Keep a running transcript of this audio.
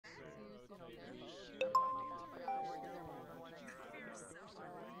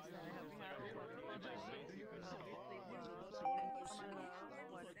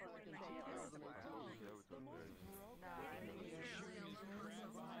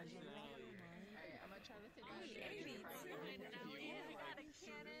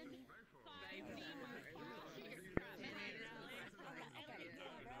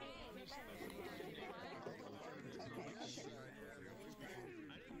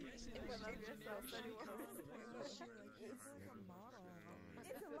It's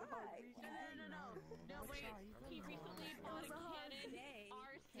a lie. No, wait. He recently bought a Canon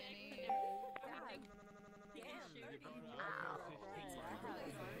R6 and everything. Damn. Wow.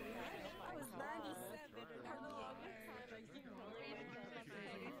 I was 97 for the longest time.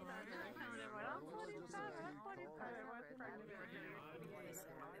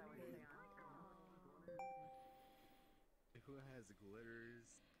 Who has glitters?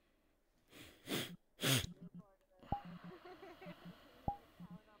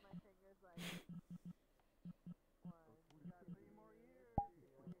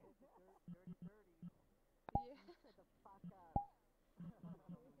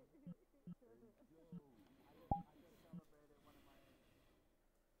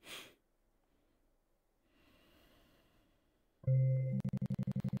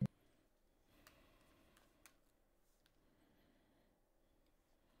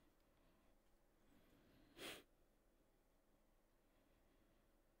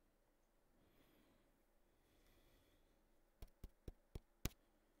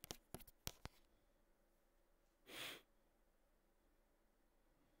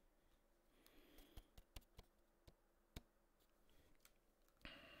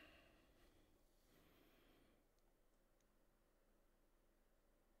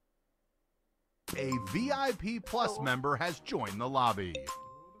 A VIP Plus member has joined the lobby.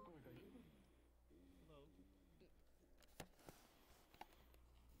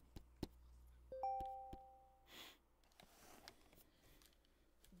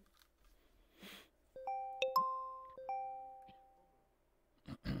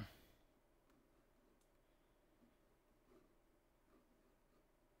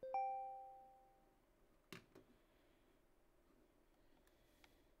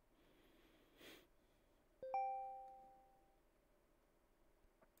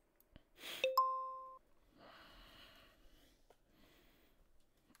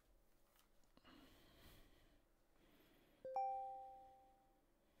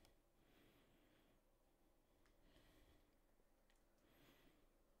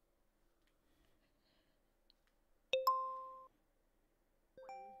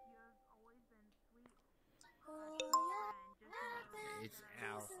 It's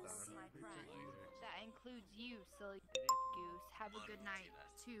Alpha. My friend. That includes you, silly goose. Have a good night,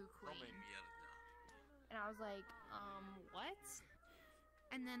 too, queen. And I was like, what?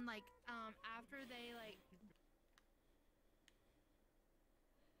 And then, like, after they, like...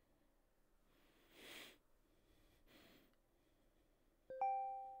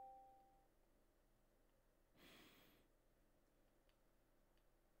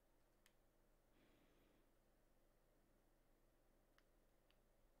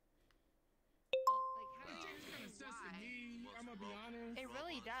 I'm gonna be honest. It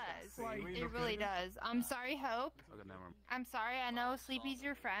really does. It really does. I'm sorry, Hope. I'm sorry, I know Sleepy's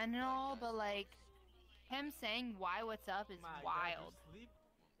your friend and all, but, like, him saying why what's up is wild.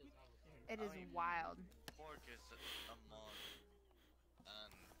 It is wild.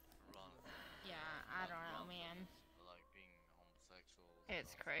 Yeah, I don't know, man. Like being homosexual.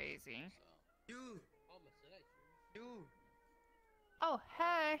 It's crazy. You. Oh,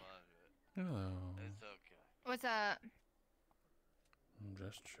 hey. Hello. It's okay. What's up? I'm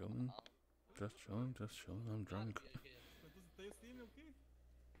just chilling. Just chilling, just chilling. I'm drunk.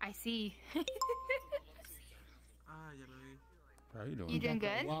 I see. How you doing? You doing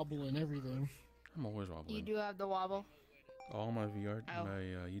good? Wobble and everything. I'm always wobbling. You do have the wobble. All my VR,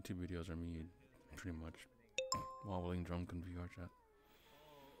 my YouTube videos are me pretty much wobbling drunk in VR chat.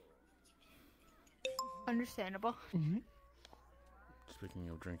 Understandable. Speaking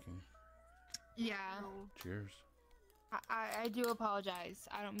of drinking. Yeah. Cheers. I do apologize.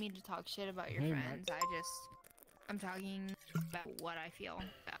 I don't mean to talk shit about your friends. I'm talking about what I feel.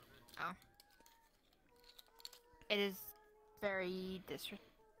 Oh. It is very disrespectful.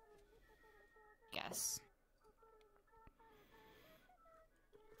 Yes.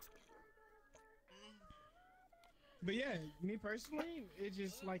 But yeah, me personally, it's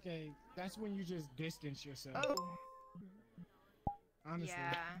just like that's when you just distance yourself. Oh. Honestly.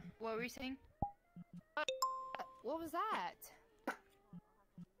 Yeah. What were you saying? What was that?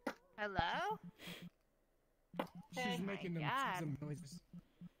 Hello? She's making some noises.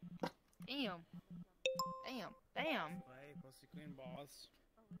 Damn. Damn. Hey, pussy queen boss.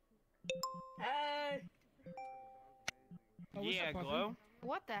 Hey! Oh, yeah, Glow?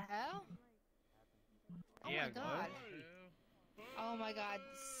 What the hell? Oh yeah, my god. Glow? Oh my god.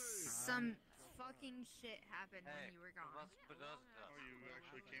 Some fucking shit happened when you were gone. Oh, you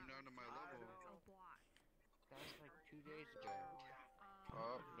actually came down to my level. That was like 2 days ago.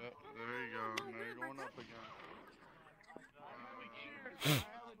 Oh, there you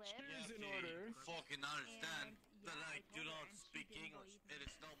Cheers in order. Fucking understand that I do not speak English. It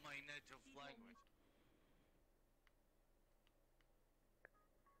is not my native language.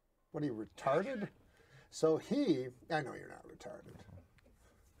 What are you, retarded? So I know you're not retarded,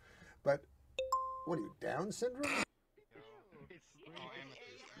 but what are you, Down syndrome?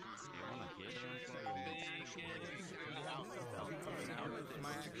 My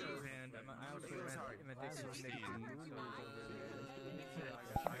actual hand, I also am addicted to nicotine.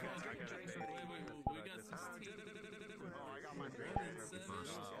 I got my drink.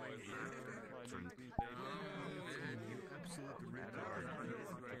 You absolute retard.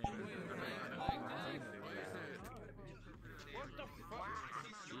 What the fuck?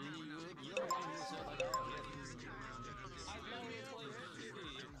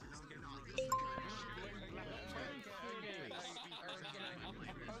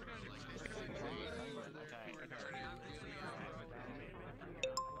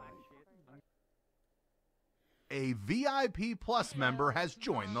 A VIP Plus member has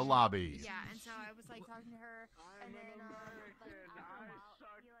joined the lobby. Yeah, and so I was like talking to her, and then like after a while,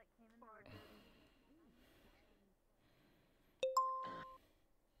 he like came in the room.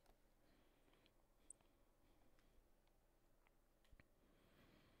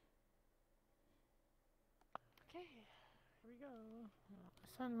 Okay, here we go.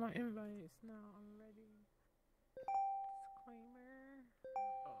 Send my invites now. I'm ready. Disclaimer.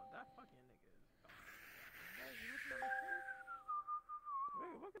 Oh, that fucking nigga is. Guys, you looking at my face?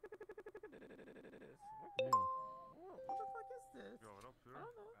 Wait, look at this. What the fuck is this? Yo, what up, sir? I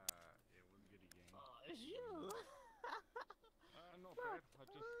don't know. It was good again. Oh, it's you. No, babe. I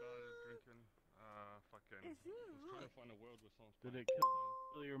just started drinking. Fucking. It's you. I was trying to find a world with songs. Did it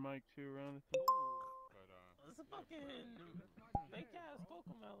kill your mic too around? But, It's a fucking fake ass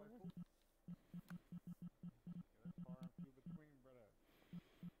Cocomelon. that's far and few between, brother.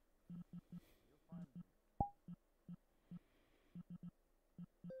 You'll find me.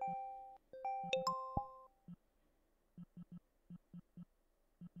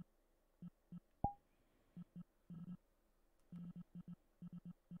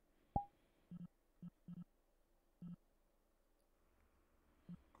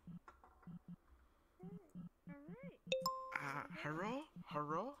 Hello?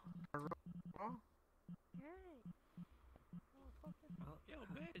 Hello? Hello? Yo,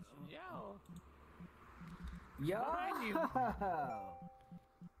 bitch. Yo. Yo! Behind you.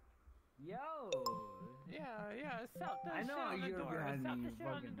 Yo! Yeah, stop that I shit know on the you're door. behind Stop me, the you shit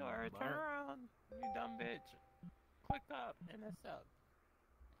on the fucking door. butt. Turn around, you dumb bitch. Click up and it's up.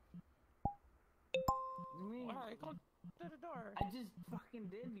 You mean? Alright, go to the door. I just fucking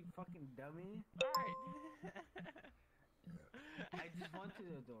did, you fucking dummy. Alright. I just went to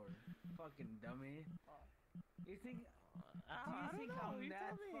the door. Fucking dummy. You think... I don't think know. I'm You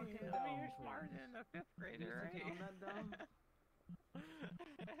that tell me. fucking I mean, dumb, you're smarter please? than a fifth You grader, think right? I'm that dumb?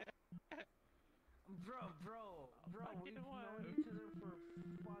 Bro, we've known each other for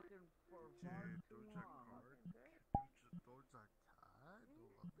fucking far too long.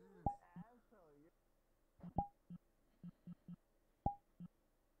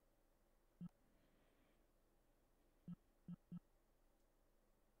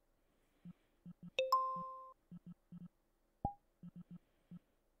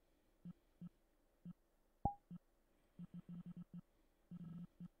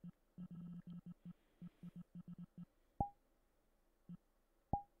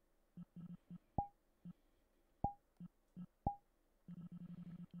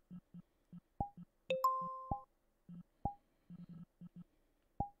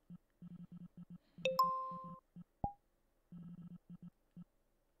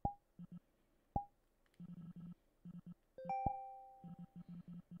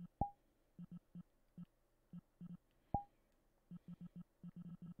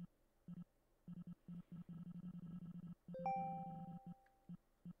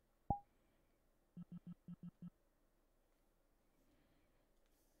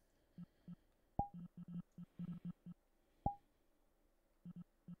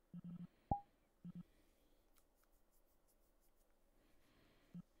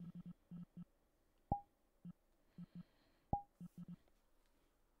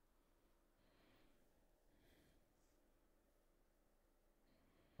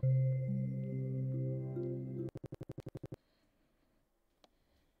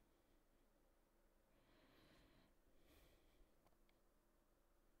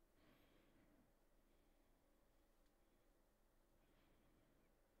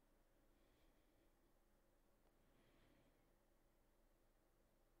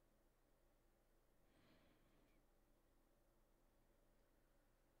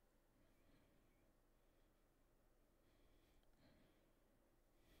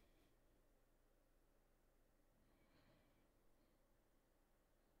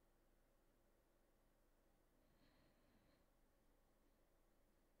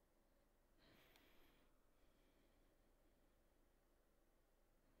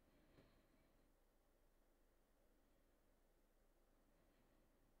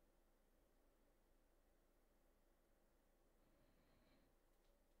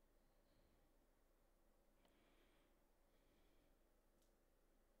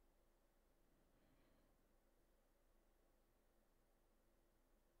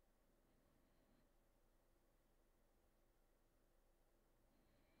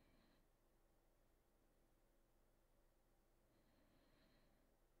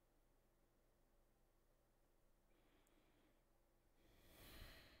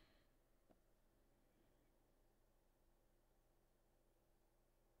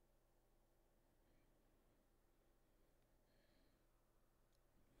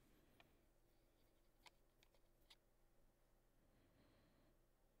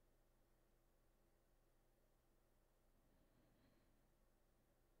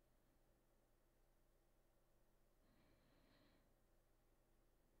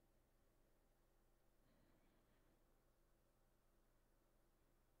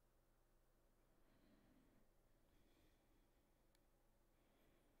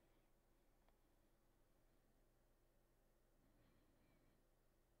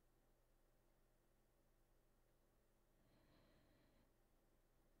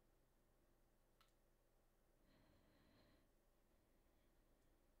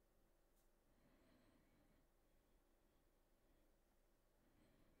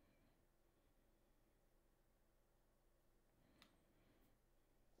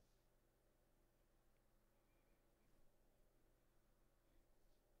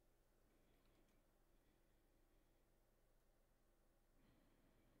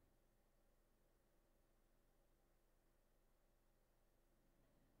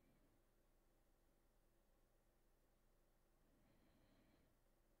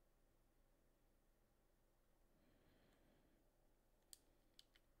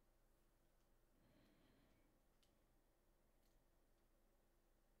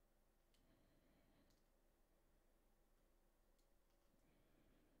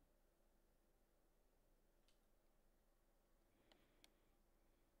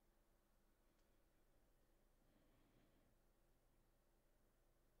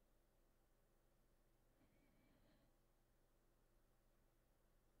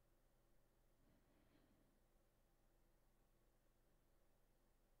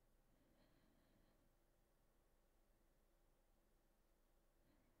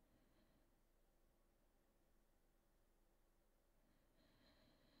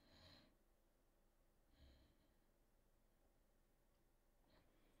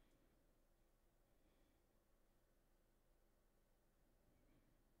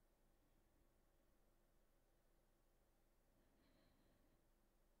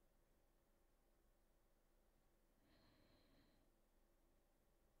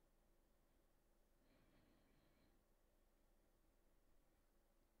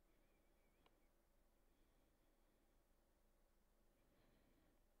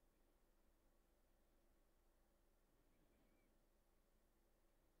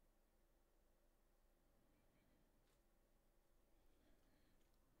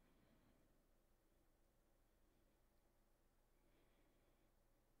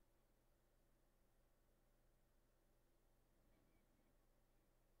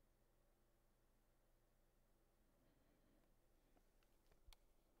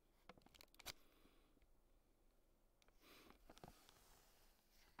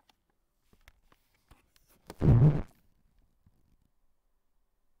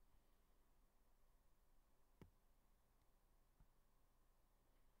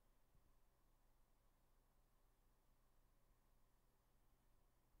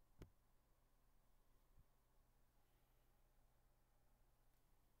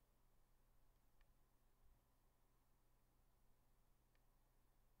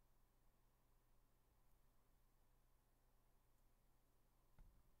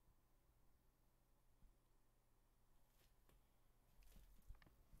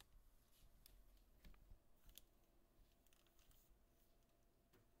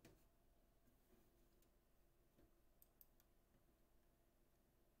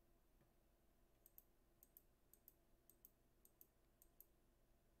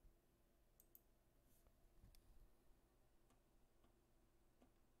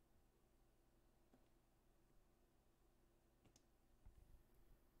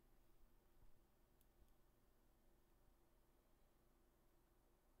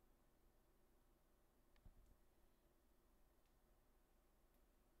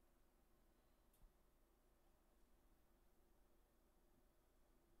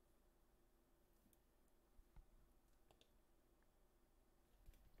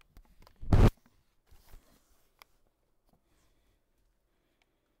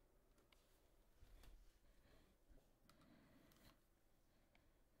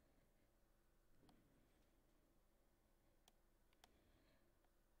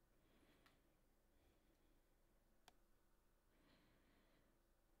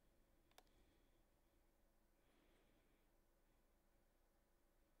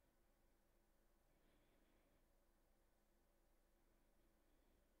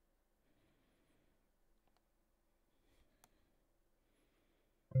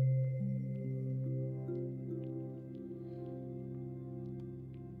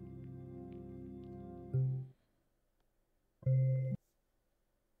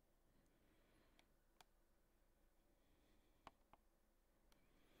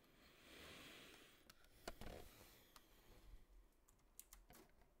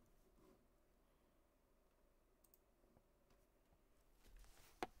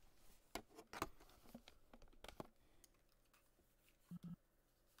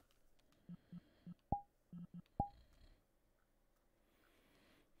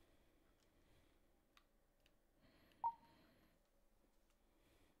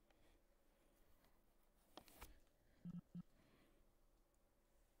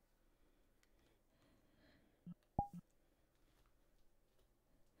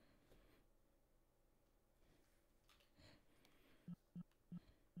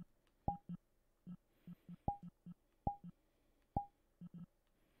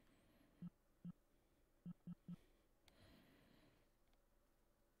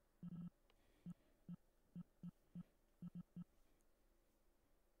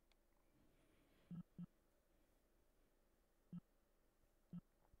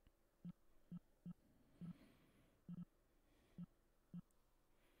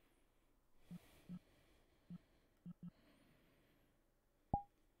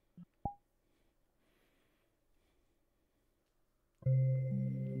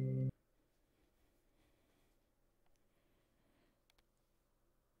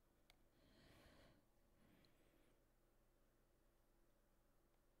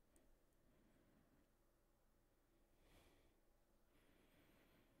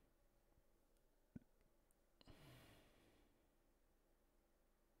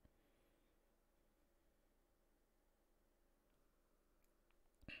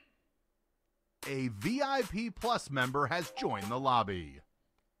 A VIP Plus member has joined the lobby.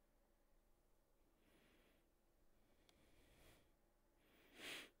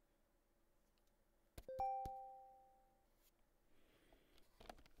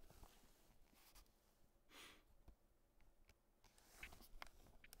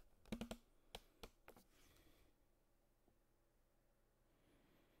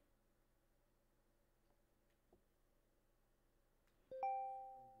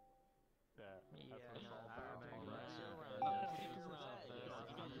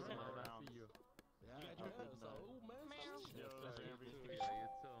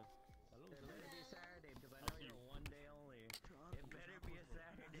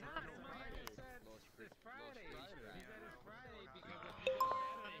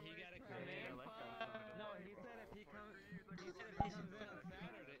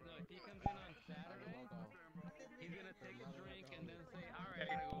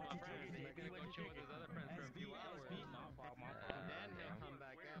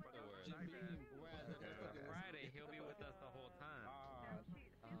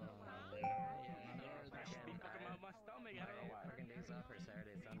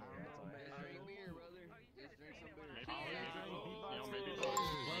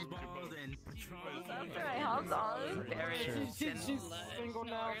 Hold on. She's single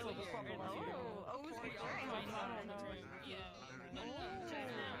now, so the fuck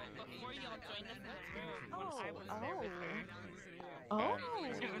Before y'all joined the first Oh, I was there with her. Oh.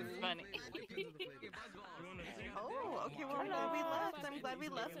 It was funny. Oh, okay, well, I'm glad we left. I'm glad we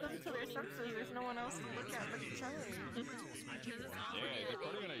left them to their senses. There's no one else to look at but each other. Yeah, they're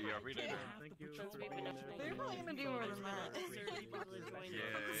probably gonna eat every day. They're probably gonna do more than that.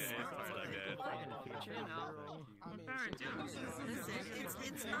 Yeah, probably like Listen,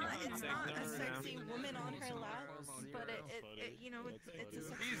 it's not a sexy woman on her lap, but it you know, it's a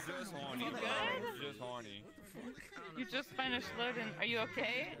sexy. He's just horny. You good? He's just horny. You just finished loading. Are you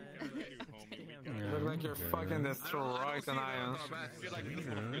okay? Look like you're fucking destroyed tonight. I don't see the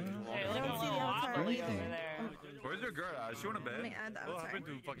avatar either. Where's your girl? Is she on a bed? Let me add the What avatar. happened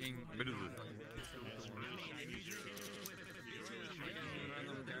to fucking Medusa?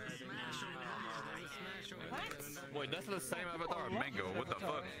 Wait, that's the same avatar, Mango. What the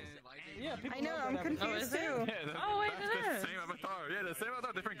fuck? Yeah, I know, I'm confused too. Yeah, it that's the is. same avatar. Yeah, the same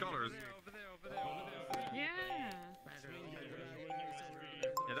avatar, different colors. Yeah.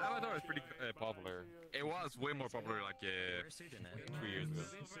 Yeah, that avatar is pretty popular. It was way more popular like 3 years ago.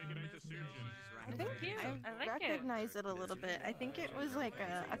 I think I recognize it a little bit. I think it was like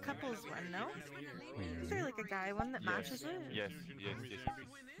a couple's one, no? Is there like a guy one that matches it? Yes.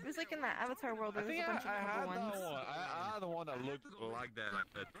 It was like in that Avatar world, there was a bunch of couple ones. I had the one that looked like that, like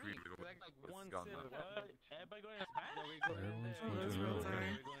that 3 years ago. It's gone now. Everyone's going to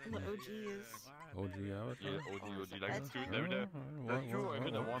know. The OG is OG Avatar? Yeah, OG, like Bedtime. the 2 or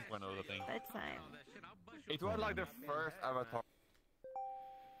even the 1.0, I think. bedtime. It was like the first Avatar.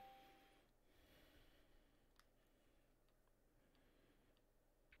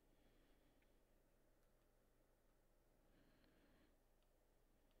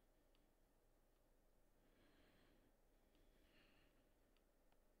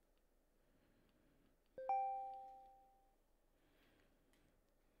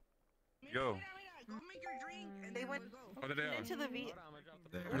 Go. They went Oh, there they are. into the V.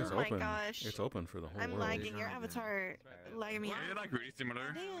 It's Oh my open. gosh. It's open for the whole I'm world. lagging. Your avatar lagging me out. They're like really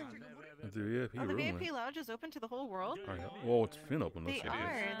similar. The VIP Oh, the room. VIP lounge is open to the whole world? Well, it's been open. They Let's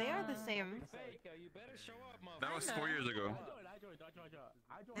see. They are the same. That was 4 years ago.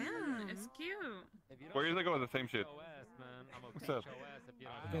 Yeah, it's cute. 4 years ago was the same shit. What's up?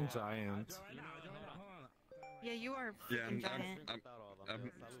 Fucking giant. Yeah, you are Yeah, freaking giant.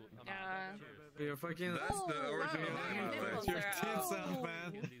 Yeah. You're fucking. That's the original Get your tits out,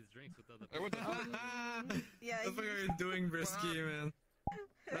 man. Hey, what the fuck? Yeah, What the fuck are you doing, Brisky, man?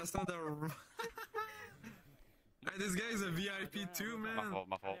 That's not the. Hey, this guy is a VIP too, man.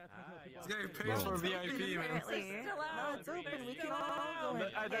 My fault. This guy pays for VIP, man. Apparently. No, it's open. We can all go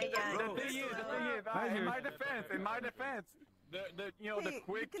in. The thing is, in my defense, the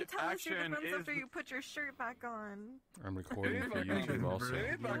quick you can tell us your action difference is. after you put your shirt back on. I'm recording for YouTube also. It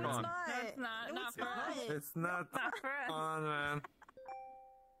is back No, it's on. not. It's not. No, Not it's for us. not. It's not Not for us. on, man.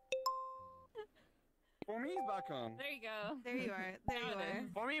 For me, it's back on. There you go. There you are. There you are.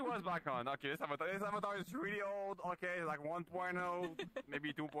 For me, it was back on. Okay, this avatar is really old. Okay, it's like 1.0,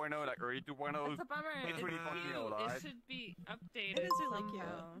 maybe 2.0, like early 2.0. It's a bummer. It's It's really cute. fucking old, alright? It should be updated. It is really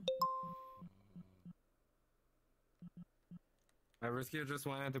somehow. Brisky just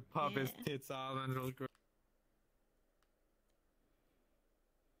wanted to pop his tits out and just go.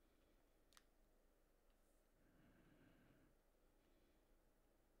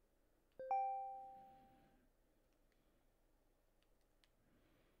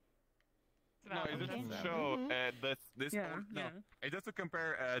 No, it's just to show this Yeah, one. No, yeah. it's just to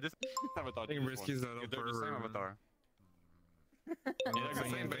compare this avatar to I think this Risky's one. not They're the same over. avatar. Yeah, They're the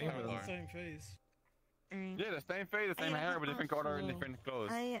same thing. Same face. Yeah, the same face, the same hair, but different color and different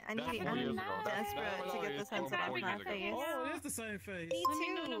clothes. I'm desperate to get this headset off my face. Oh, it is the same face. Me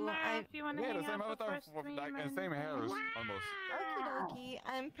too. Yeah, the same avatar, like, and same hairs, almost. Okie dokie.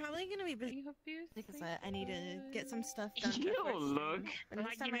 I'm probably gonna be busy because I need to get some stuff done. You before- look But next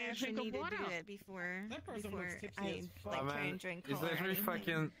like time you I need a actually drink of need to do water. it before That person looks tipsy I as fuck. like Oh, try man, and drink he's cola or literally anything.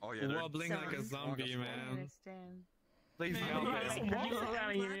 fucking Oh, yeah, they're- wobbling like a zombie, man. Please Yeah, help I'm him. glad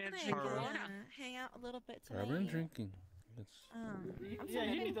I get to hang out a little bit tonight. I've been drinking. It's I'm Yeah, sorry, you I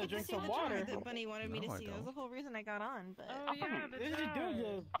need didn't to get drink see some the water. chart that Bunny wanted me No, to I see. That was don't. the whole reason I got on. But Oh yeah, the This is doing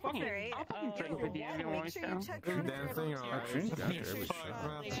the fucking. alright. drink with you if you Make want sure you to. check He's out dancing her or I drink after every Fuck, shot.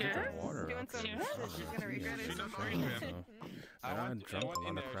 man. Drink Cheers. water. doing some Cheers. shit she's gonna regret it. She's not sometime. sorry, man. I went drunk a lot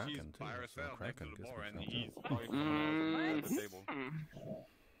in of there, Kraken she's too. by So herself next Kraken to the gives bar, me and something. he's probably someone else at the table.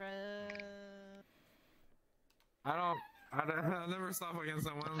 I never stop against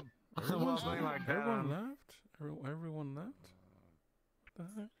someone. Something like that. Everyone left? Everyone left? What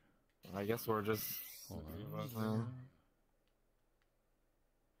the heck? I guess we're just. Hold on.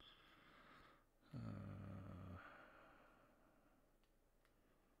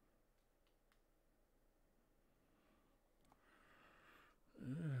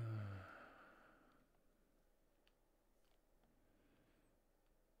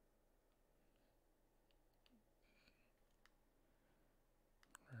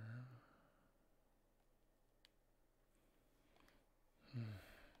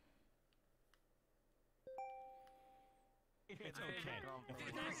 It's okay. They're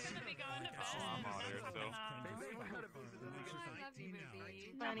gonna be going to bed. I'm out here, so.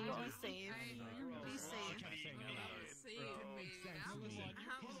 Bunny, be safe. Be safe.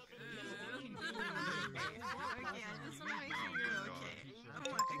 Okay, I just want to make sure you're okay.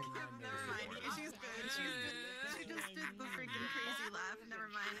 Never mind. She's good. She's good. She just did the freaking crazy laugh. Never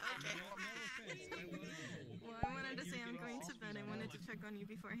mind. Okay. Well, I wanted to say I'm going to bed. I wanted to check on you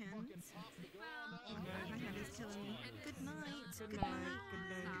beforehand. Oh my god, my head is killing me. Good night. Good night.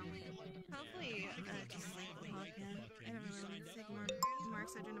 Hopefully, just sleep will help you. I don't really want to take more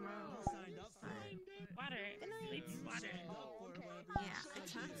oxygen tomorrow. Water. Sleeps water. Yeah, I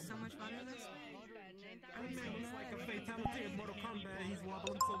took so much water this week. I'm It's like a fatality in Mortal Kombat. He's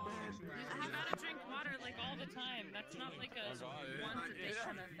wobbling so bad. You gotta drink water like all the time. That's not like a once-a-day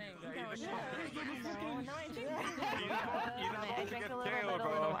kind of thing. No, I drank a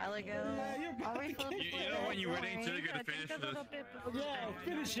little while ago. You know when you're waiting until you're gonna finish this? Yeah,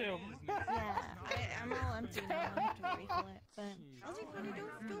 finish him. Yeah, I'm all empty now. I have to refill it. But I'll drink water.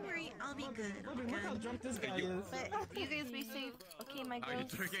 Don't worry. I'll be good. Look how drunk this guy is. But you guys be safe. Okay, my girls. You're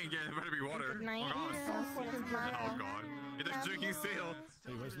drinking again. It better be water. Good night. Oh god. You're drinking still.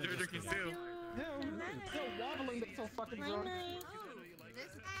 You're drinking still. So wobbling, but so fucking drunk.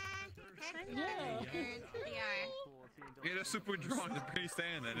 Yeah. Yeah, they're super drunk. They're pretty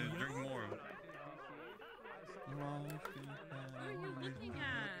stand that and drink more. What are you looking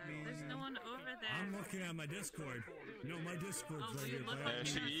at? There's no one over there. I'm looking at my Discord. No, my Discord's Oh, so right you here. look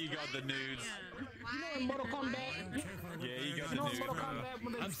Yeah, he got the nudes. You know in Mortal Kombat? Yeah, he got You know the in nudes. Mortal Kombat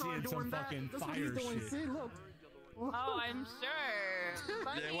when they I'm start seeing some doing that? fucking That's what fire he's doing. shit. See, look. Oh, I'm sure.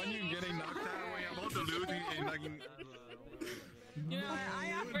 Yeah, when you're getting knocked out, when you're about to lose, and like. You know,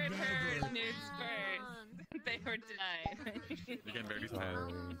 I offered her nudes first. They were denied. You can barely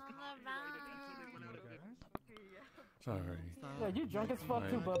stand. Sorry. Yeah, you drunk as fuck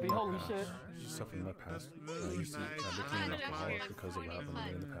too, Bubby. Holy shit. Stuff in my past. I used to became an alcoholic because of what happened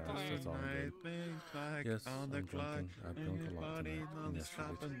in the past. That's all I'm doing. Yes, I'm drinking. I've drunk a lot tonight and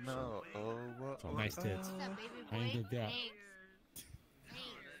yesterday too. So, Nice tits. I ain't did that.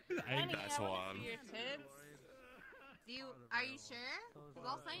 That's one. Are you sure?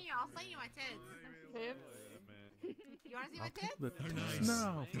 I'll send you my tits. You wanna see my tits? They're nice. No.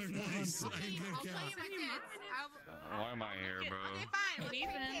 I'll send you my tits. Why am I here, bro? Okay, fine. Let's trade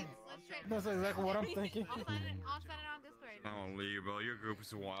tits. Let's trade. That's exactly what I'm thinking. I'll send it on Discord. I don't leave, bro. Your group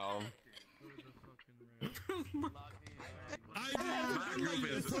is wild.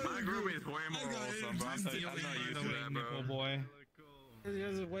 My group is way more wholesome, bro. I'm not used to that, bro. Boy.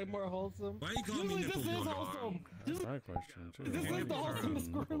 Yours is way more wholesome. Why you calling me Usually this nipple is boy? wholesome. That's my question too. This is the wholesomest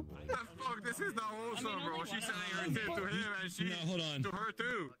group. Fuck, this is not wholesome, bro. She's sending her tip to him, and she No, hold on. to her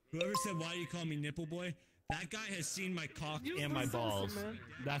too. Whoever said why you call me nipple boy, that guy has seen my cock and my balls.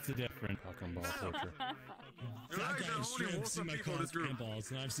 That's a different cock and ball torture. That guy has straight up seen my cock and balls,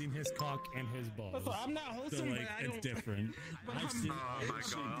 and I've seen his cock and his balls. So I'm not wholesome, So like, but I it's don't. different. I've seen. Oh my god.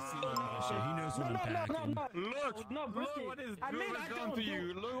 Shit, he knows what I'm packing. Look what is come to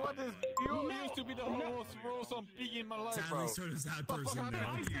you. Look what is. You used to be the most wholesome pig in my life, bro. Sadly, so does that person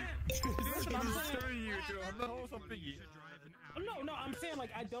now. This is what I'm saying you to. I'm the wholesome piggy. No, I'm saying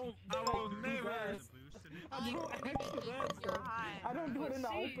like I don't. I will never. I don't actually that stuff. I don't do it in the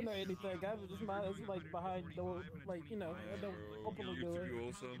open or anything. I was just it's like behind door, like I don't openly do it.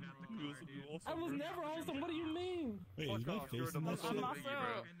 I was never wholesome. What do you mean? Wait, is my face in that shit? I'm also,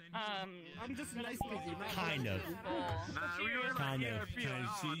 I'm just nice piggy. Kind of. Kind of.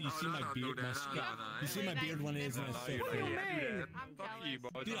 You see my beard? You see my beard when it is in a straight What do you face. mean? Fuck you, bro.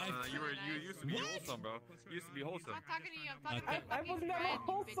 You used to be wholesome, bro. You used to be wholesome. I'm talking to you. I'm talking to you. I was never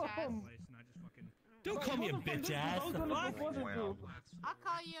wholesome. Don't call me a bitch ass. I'll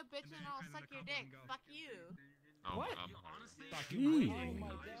call you a bitch and I'll suck your dick. Fuck you. What? Fuck you. I've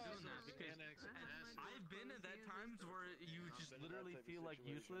been at that times where you just just literally feel like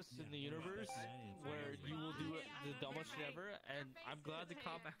useless in the universe, where you will do the dumbest shit ever, and I'm glad the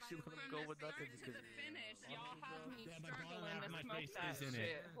cop actually let him go with nothing because. Y'all have me struggling half to my smoke face that is in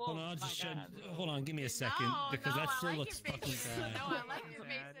shit. it. Hold on, I'll just show. Hold on, give me a second because that still looks fucking bad. No, I like your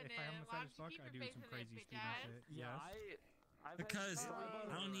face in If it. I Why am don't you fuck, keep I your do face some in crazy it, stupid bitch shit. Yeah, Yes. Because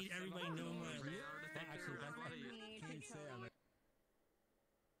I don't need everybody knowing what I look. Actually, that's what I can't say on it.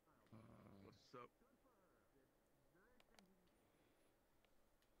 What's up?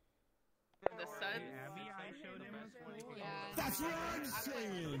 The sun. Abby, I showed him. Yeah. That's what I'm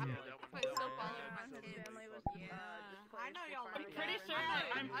saying. Put soap all over my kids. I know y'all. I'm pretty sure I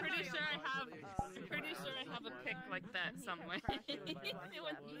have a pic like that somewhere. Yeah.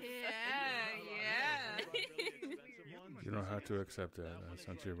 You don't have to accept that. I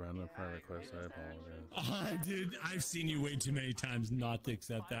sent you a random friend request. I apologize. Dude, I've seen you way too many times not to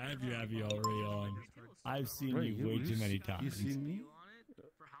accept that. Have you already on? I've seen you way too many times. You seen me?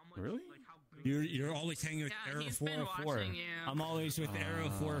 Really? You're always hanging with Arrow 404. I'm always with Arrow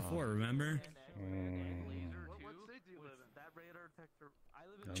 404. Remember?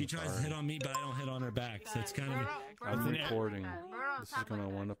 She tries to hit on me, but I don't hit on her back. So it's kind of. I'm recording. This is gonna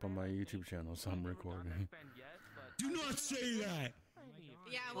wind up on my YouTube channel, so I'm recording. Do not say that.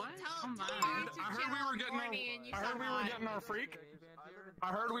 Yeah, well, tell I heard we were getting our freak. I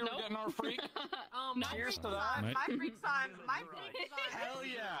heard we were getting our freak. Cheers to that. My freak's on. My freak is on. Hell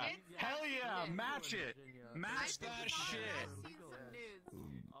yeah! Hell yeah! Match it! Match that shit!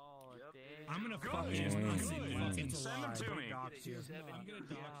 I'm gonna fucking Send them to me. I'm gonna dox you.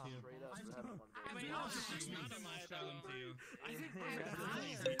 I mean, I'll just not a lie, tell them to you.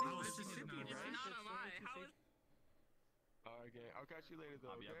 Okay, I'll catch you later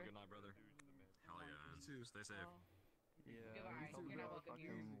though. You have a good night, brother. Hell yeah, man. Stay safe. Yeah, You're not welcome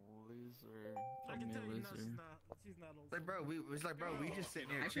here. Loser. I can tell you loser. she's not old. Like, bro, we just sitting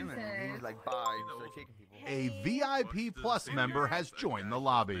here chilling. And he was like, bye. And started kicking people. A VIP Plus member has joined the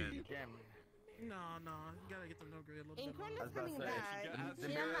lobby. No, you gotta get to know Gray a little In bit. Corner's coming back. The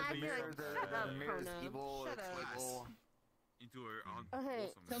mirror is evil. Shut up. Into her on.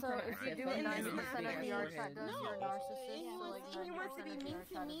 Okay, so if you do 90% of your chat goes, you're a narcissist. So like 90% of your chat is narcissist. He wants to be mean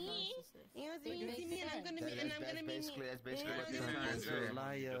to me, and I'm gonna be mean. That's basically what this is.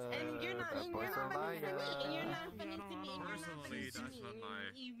 And you're not funny to me. And you're not funny to me. Personally, that's not my.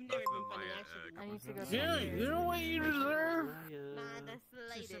 You've That's never not been my. funny, actually. I need to go. Yeah, you know what you deserve? Nah, that's the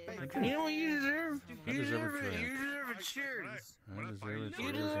latest. You know what you deserve? I deserve a You deserve a cheers. I deserve it. You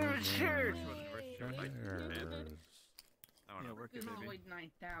deserve a cheers. Yeah, work it, baby.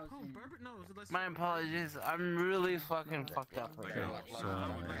 9,000. My apologies. I'm really fucking fucked up right now. I just joined.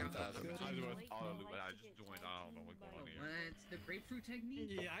 I don't know what's going on here. What's the grapefruit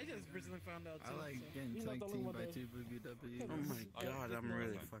technique? Yeah, I just recently found out. I like getting tag teamed by two BBWs. Oh my god, I'm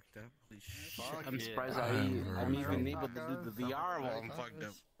really fucked up. Holy shit. I'm surprised I'm even able to do the VR while I'm fucked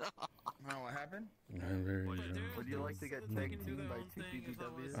up. What happened? I'm very Would you like to get tag teamed by two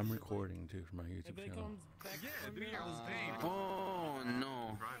BBWs? I'm recording too for my YouTube channel. Oh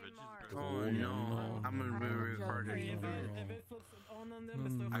no. Oh no. I'm gonna be recorded.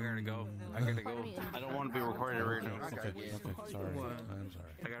 I gotta go. I don't want to be recorded right now. Okay, sorry. I'm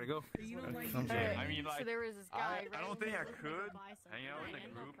sorry. I gotta go. I'm sorry. I mean, like, So there was this guy. I don't think I could hang out in a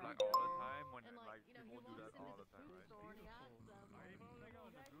group like all the time when like people do that all the time, right?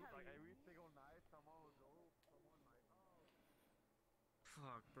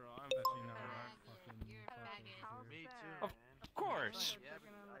 Fuck, bro. I'm actually not Me too. Of course.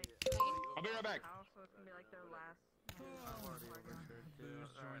 I'll be right back.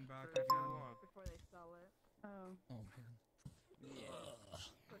 Join back again. Before they sell it. Oh. Oh man.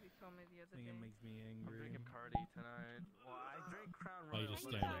 What he told me the I other think day. it makes me I'm angry. drinking party tonight. Well, I drink Crown Why you Royal. just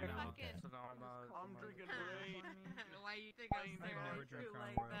staring at me like that? So now I'm drinking Raid. Why you think I'm I've never staring drank at Crown you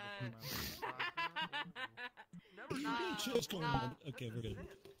like Royal that? Just going on. Okay, we're good.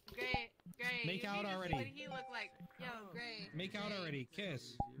 Gray. Make out already. What did he look like? Yo, Gray. Make out already.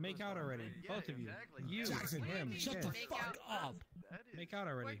 Kiss. Make out already. Both of you. You Jackson, and him. shut the Kiss. fuck up. Make out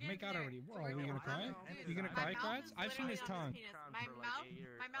already. Make out already. Whoa, are we gonna cry? You gonna cry, Kratz? I've seen his tongue. My mouth.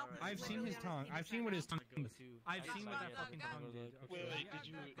 I've seen his tongue. I've seen what his tongue. I've seen what that fucking tongue did. Wait, have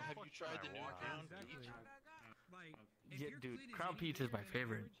you tried the new Crown Peach? Yeah, dude, Crown Peach is my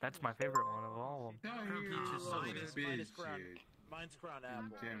favorite. That's my favorite one of all of them. Crown Peach is so Mine's Crown. Mine's Crown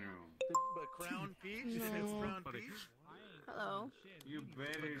Apple. But Crown Peach is Crown Peach. Hello. You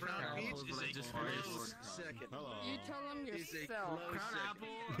better Crown Peach is a close second. You tell him yourself. Crown Apple.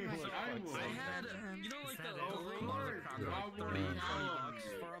 I had, you know, like the little Lord. $30 $20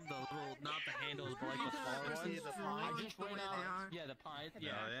 from the little, not the handles, but like the small ones. I just ran out pies.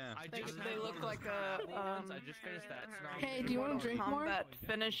 Yeah. I They just look like a I just finished that. Hey, do you want to drink more?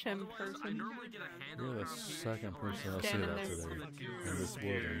 Finish him person. You're the second person I'll say that today in this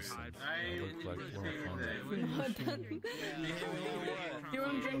wilderness. I look like one of them. Do you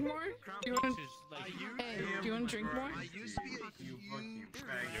want to drink more? Do you want to? Hey, do you want to drink more? I used to be a huge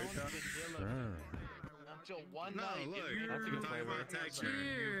Sure. until one night. That's a good flavor.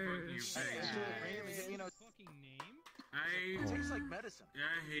 Cheers. You know, I it tastes like medicine. I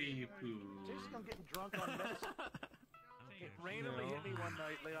hate you, poo. It tastes like I'm getting drunk on medicine. It randomly hit me one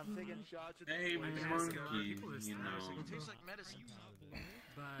night, like I'm taking shots at Hey, monkey, you know. It tastes like medicine.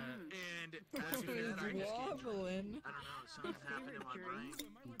 And He's wobbling. I don't know, something's happened in my brain.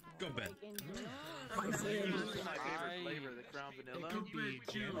 Go bed. My favorite flavor, the Crown Vanilla.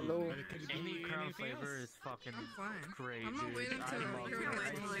 It could be any Crown flavor is fucking great, I'm not dude. waiting I till love you're Crown.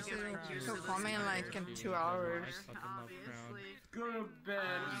 waiting till I get it. He'll call me in like in 2 hours. I fucking love Crown. Go to bed.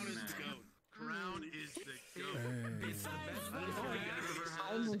 Crown is the goat.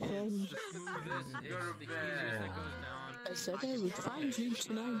 Hey. I said I would find you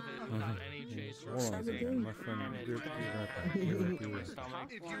tonight. Hold on a second. My friend, be right back. Be right back.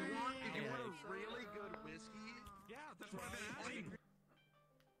 If you want a really good whiskey, Yeah, that's what I've been asking.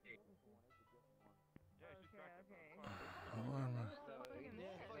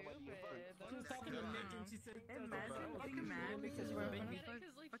 Fucking mad because you were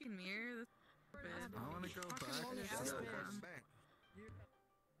fucking mirror. I want to go back.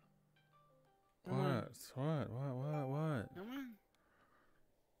 What?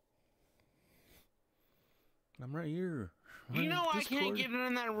 I'm right here. You know I Discord. can't get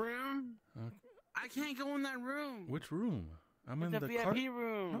in that room. I can't go in that room. Which room? I'm in It's the a VIP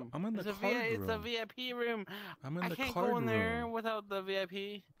room. No, I'm in the It's card room. It's a VIP room. I'm in I the can't card go in there room. without the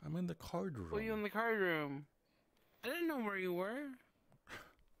VIP. I'm in the card room. Were you in the card room? I didn't know where you were.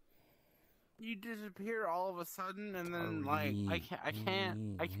 You disappear all of a sudden, and then like I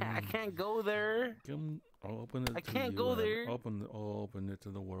can't go there. I'll open it. I to can't you. go there. I'll open it to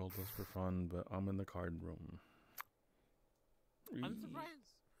the world just for fun, but I'm in the card room. I'm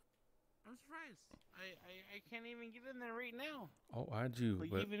surprised. I'm surprised. I can't even get in there right now. I'll add you.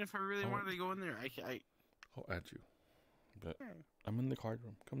 Like, but even if I really wanted to go in there, I'll add you. But I'm in the card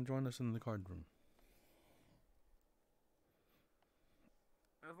room. Come join us in the card room.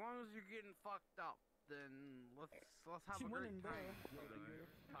 As long as you're getting fucked up, then let's have a great time.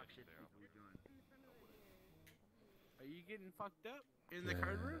 Talk shit. Are you getting fucked up in the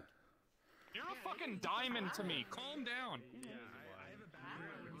card room? You're a fucking diamond to me. Calm down.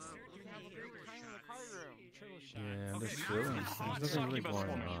 Yeah, I'm just chilling. There's nothing really going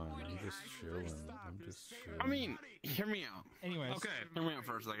on. I'm just chilling. I mean, hear me out. Anyways. Okay, hear me out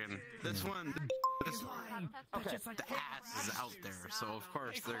for a second. This one, okay, the ass is out there, so of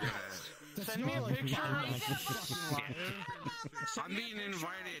course they're gonna send me a picture. I'm being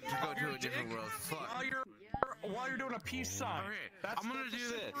invited to go to a different world. Fuck. While you're doing a peace sign. Okay, I'm gonna do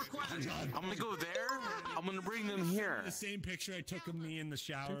this. I'm gonna go there. I'm gonna bring them here. The same picture I took of me in the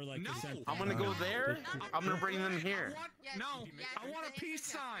shower, like a second. I'm gonna go there. I'm gonna bring them here. No, I want a peace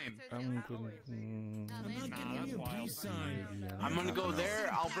sign. I'm not giving you a peace sign. I'm gonna go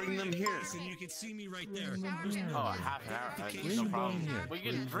there. I'll bring them here. And you can see me right there. Oh, half an hour. No problem. We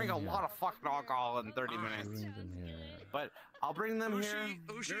can drink a lot of fucking alcohol in 30 minutes. But I'll bring them here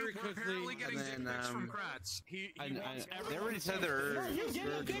very quickly, and then they already said they're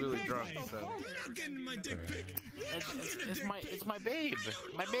really drunk. So it's my babe,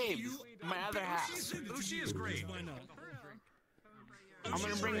 my other half. Ushi is great. I'm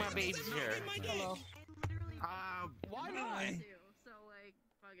gonna bring my babies here. Hello. Why not?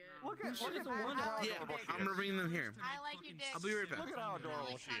 Look at the one. Yeah, I'm gonna bring them here. I like you, Dick. I'll be right back. Look at how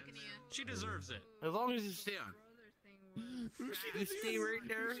adorable she is. She deserves it. As long as you stay on. You stay right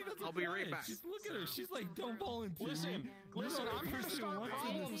there. I'll be right back. Look at her. She's like, don't volunteer. Listen, I'm here to start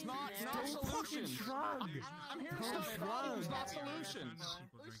problems, not solutions. I'm here to start problems, not solutions.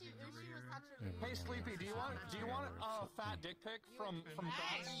 Hey, Sleepy, do you want a fat dick pic from Cross?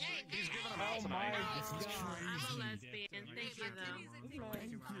 He's giving them out tonight. I'm a lesbian. Thank you, though.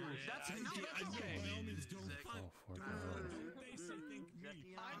 Thank you. That's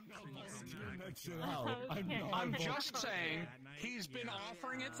I'm just saying he's been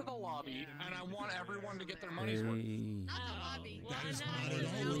offering it to the lobby, and I want everyone to get their money's worth. That is not at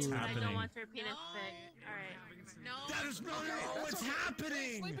all what's I happening. don't want her penis pic. Alright. No. That is not at all what's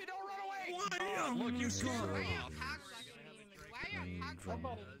happening. Sleepy, don't run away. Why? Look, you scared her. Why are you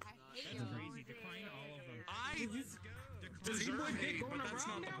cockblocking me? I hate you. deserve hate, but that's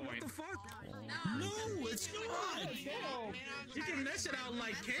not the point. What the fuck? No, it's not. You can mess it out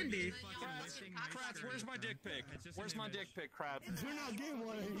like candy. Kratz, where's my dick pic? Where's my dick pic, Kratz? You're not getting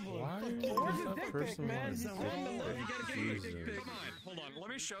one anymore. Why Where's is your that dick pic, person man? like You gotta get your dick pic. Come on, hold on. Let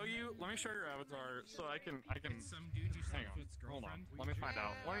me show you your avatar so I can. Hang on. Hold on. Let me find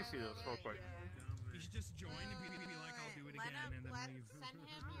out. Let me see this real quick. You should just join and be like, I'll do it again, and then leave.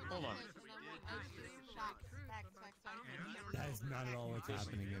 Hold on. That is not at all what's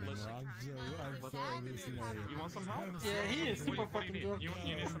happening anymore. I'm so hallucinating. You want some help? Yeah, he is super fucking drunk. You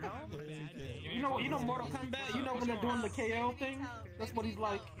need some help? You know Mortal Kombat? You know when they're doing the KO thing? That's what he's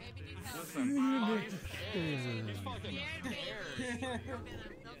like. Listen, he's fucking scared.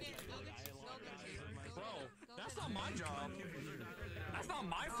 Bro, that's not my job. That's not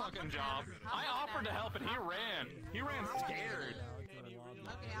my fucking job. I offered to help and he ran. He ran scared.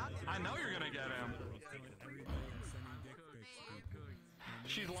 I know you're gonna get him.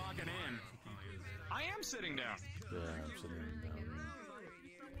 She's logging in. I am sitting down. Yeah, I'm sitting down.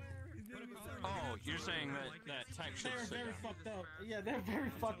 Oh, you're saying that tech should They're sit very down. fucked up. Yeah, they're very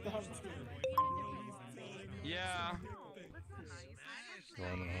fucked up. Yeah. Do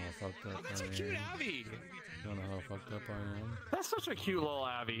I know how fucked up That's I a am? cute Abby. Do you know how fucked up I am? That's such a cute little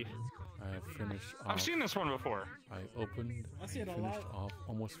Abby. I have finished off. I've seen this one before. I opened, I see it a finished lot. off,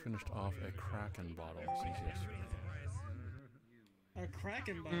 almost finished off a Kraken bottle since yesterday. A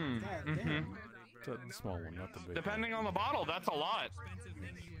Kraken bottle. God damn. The small one, not the big Depending on the bottle, that's a lot.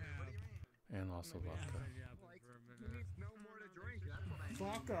 one. And also vodka.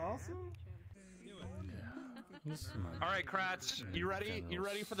 Vodka also? This is my All right, Kratz, you ready? You general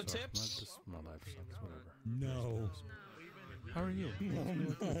ready for the stuff. tips? My life sucks, whatever. No. How are you? I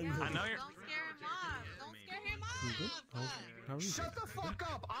know you're. Don't scare him off. Don't scare him off. You good? How are you? Shut the fuck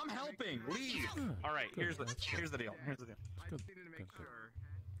up! I'm helping. Leave. All right, here's the deal. Here's the deal. Good. Good.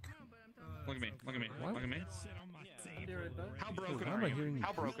 Look at me. Look at me. What? Look at me. How broken Why are am I you? hearing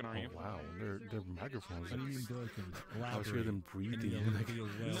How broken are you? Oh, wow, their microphones. What do you mean broken? I was hearing them breathing.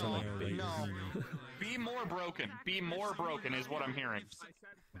 No. Be more broken. Be more broken is what I'm hearing.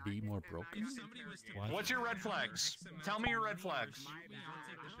 Be more broken? What? What's your red flags? Tell me your red flags.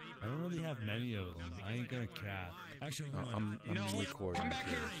 I don't really have many of them. I ain't gonna cap. Actually, I'm recording. Come back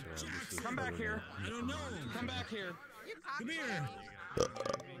here. So this is Come back here. I don't know. Come back here. Come here.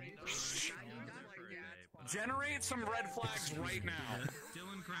 Generate some red flags right now.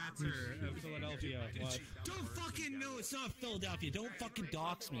 Dylan Kratzer of Philadelphia. What? Don't fucking know it's not Philadelphia. Don't fucking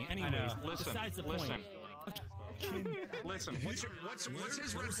dox me. Anyways, Listen. besides the Listen. point. Listen. What's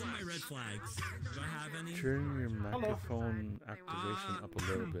his red What are my flags? red flags? Do I have any? Turn your microphone activation up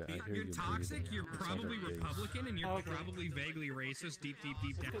a little bit. I hear You're you toxic, breathing. you're It's like a probably bass. Republican, and you're probably vaguely racist deep down.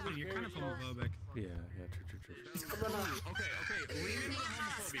 You're kind of homophobic. Yeah, true. Okay. Lean into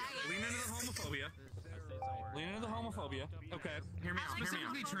the homophobia. Lean into the homophobia. Okay. Hear me out.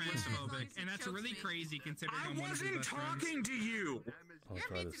 Specifically transphobic, and that's really crazy considering I I'm one of your wasn't best friends. talking to you. I'll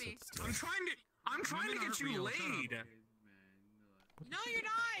try to sit still. I'm trying to get you laid. No, you're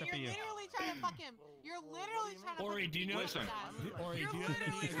not. You're literally trying to fuck him. You're literally trying to Ori, do you know? Listen. Ori, do you have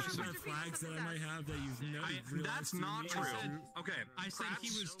any extra red flags that I might have that you've realized? That's not true. Okay. I said he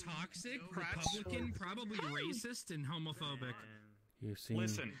was toxic, Republican, probably racist, and homophobic. You seem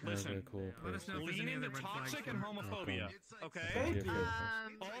Listen. a very cool Let us know person. if there's Lean any into other red flags toxic for and him. homophobia. Okay. Thank you.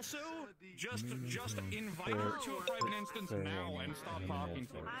 Also, just invite her to a private instance now and stop talking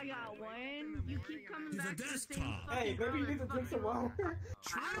to her. I got one. You keep coming back to the same desktop. Hey, maybe you need to drink some water.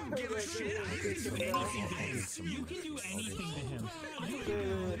 I don't give a shit. I can do Anything to him. You can do anything to him. You can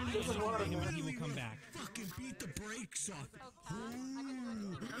do anything to him and he will come back. Fucking beat the brakes off.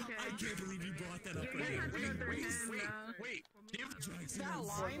 I can't believe you brought that up. Wait. Give that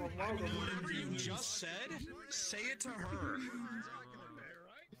line, whatever you just said, say it to her.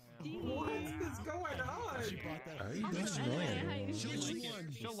 What is going on?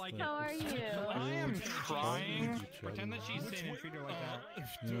 She'll like it. How are you? I am trying. Pretend that she's sin and treat her like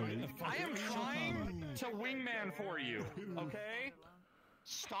that. I am trying to wingman for you, okay?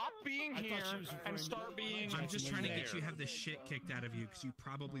 Stop being here and start being. I'm just trying to get there. you to have the shit kicked out of you because you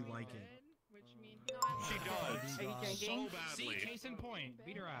probably like it. She does. Are you drinking? So See, badly. case in point.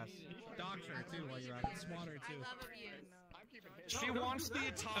 Beat her ass. Dox her too while you're at it. Swat her too. She wants the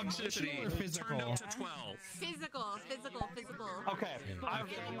toxicity or physical? turned up to 12. Physical. Okay, I've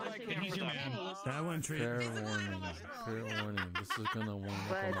And he's your man. That one fair warning. Fair warning. This is gonna wind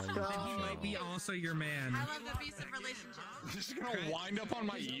up on my He YouTube might be channel. also your man. I love abusive relationships. This is gonna wind up on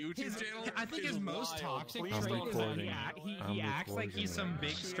my YouTube channel. I think his most toxic I'm trait is that recording. he acts like he's some recording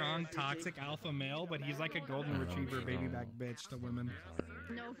big, strong, toxic alpha male, but he's like a golden retriever baby back bitch to women.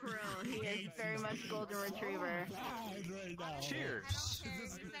 No, for real. He is very much golden retriever. Cheers.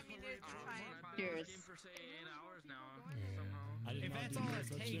 Cheers. If that's all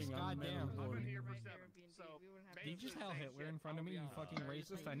it takes, goddamn. Did you just hail Hitler in front of me, you fucking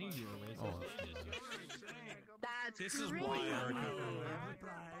racist? I knew you were racist. That's This is crazy. why Yeah.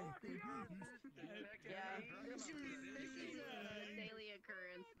 This is a daily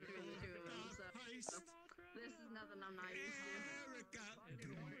occurrence between the two of them, so this is nothing I'm not used to.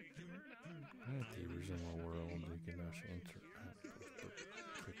 I'm at the original world. You can actually drink.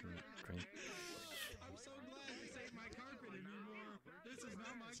 I'm so glad this ain't my carpet anymore. This is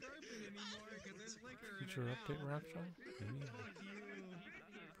not my carpet anymore because there's liquor in Future it update, now. Rapture? Maybe.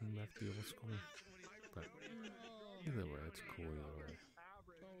 Bring back the old school. But either way, it's cool either way.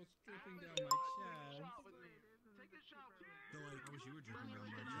 Oh, it's dripping down my chest. They're like, I wish you were dripping down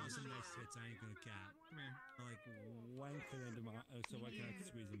my chest. You got some nice tits, I ain't gonna cap. Come here. They're like, wank them into my, so I can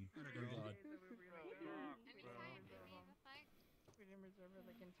squeeze them. Oh god. We didn't reserve it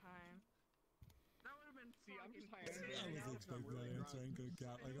like in time. That would have been See, I'm just I was expecting that answer, I ain't gonna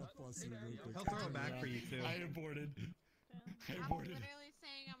cap. I got flustered real quick. He'll throw it back for you, too. I aborted. I I'm aborted. literally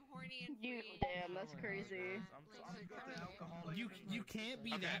saying I'm horny and You, free. damn, that's crazy. You can't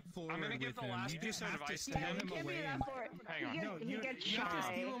be that forward I'm gonna give with the him. last You piece just of have to advice to steal him. him Can't be away. that for it. Hang on. No, He you gets have to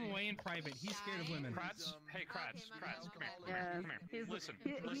shy. steal him away in private. He's scared of women. Kratz, hey Kratz, come here. Yeah. Come here. Listen,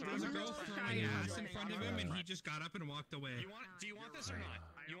 There's a listen. girl throwing ass in front of him, and he just got up and walked away. Do you want this or not?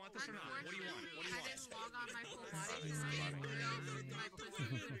 You want this or not? What do you want? What do you I want? didn't log on my full body this game. My pussy.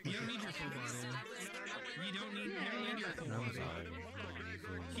 You don't need your full body. You don't need your full body.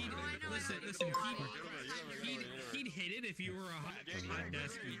 Listen, he'd hit it if you were a hot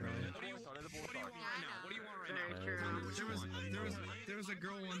desky, bro. What do you want right now? There was a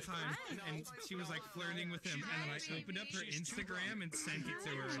girl one time, and she was like flirting with him, and then I opened up her Instagram and sent it to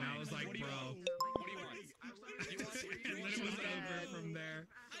her, and I was like, bro. What do you want? And then it was over from there.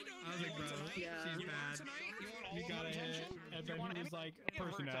 I was like, bro, she's bad. You gotta hit. And then he was like,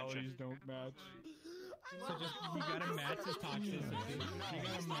 personalities don't match. So just, you gotta match his toxicity. You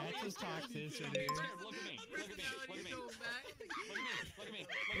gotta match his toxicity. Look at me. Look at me. Look at me. Look at me.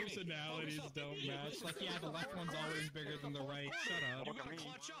 Personalities don't match. Like, yeah, the left one's always bigger than the right. Shut up. You wanna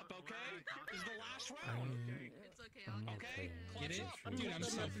clutch up, okay? This is the last round. It's okay. Okay? Get it? Dude, I'm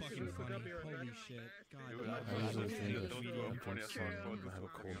so fucking funny. Holy shit. God. I usually think that I drink some, I have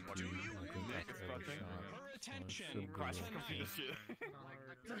a cold tea, I drink after every shot. Her attention. So it should Kratz be is confused shit.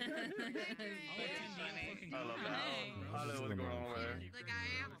 I love that. I love what's going on over there. The guy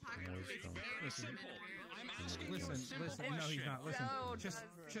I'm talking to is scared. Listen. No, he's not. Listen.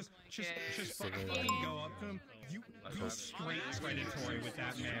 Just fucking go up to him. You be straight predatory with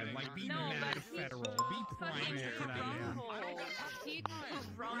that man. Like, be mad federal. Be primal to that man. He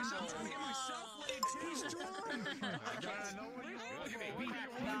rumbles. Be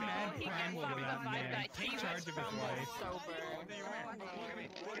mad primal to that man. Take charge of his life.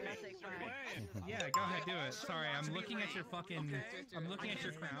 Yeah, go ahead, do it. Sorry, I'm looking at your fucking. I'm looking at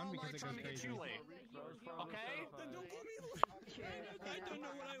your crown because it goes crazy. Okay? Then don't put me in I don't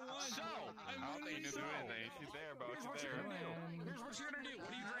know what I want. So, I don't think you need to do anything. She's there, bro. She's there. Here's what you're gonna do.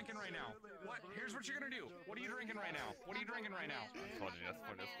 What are you drinking right now? Here's what you're gonna do. What are you drinking right now? What are you drinking right now? Funny as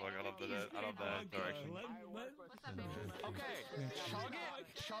fuck. I love that. I love that direction. Okay,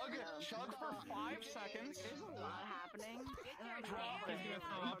 chug for 5 seconds. There's a lot happening. There's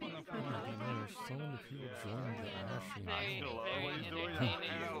so many people joining the Ashy. I love what he's doing.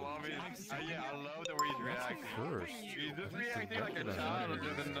 And I love it. I love the way he's reacting. First, He's just reacting like a child who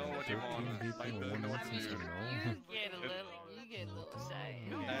doesn't know what he wants. Like, doesn't know what to do. You get a little shy.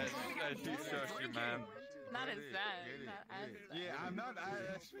 She's just you, man. Not as that. Not as that. Yeah, I'm not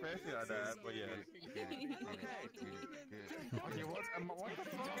especially like that, but yeah. Okay, what the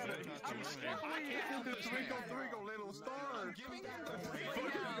fuck are they? I can't do the twinkle, little star. I think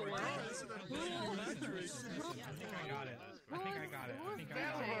I got it.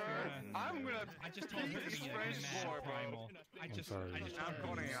 I'm gonna. I just told him to be mad primal. I'm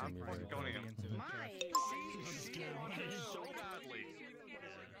fucking going in. So badly.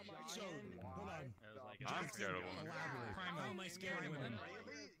 So, hold on. I'm scared of him. Primal. How am I scared of women?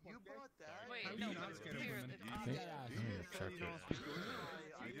 Wait, No, I'm not scared of women. I think I'm gonna check it.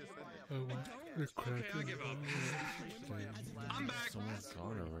 Okay, I give up. I'm back. Someone's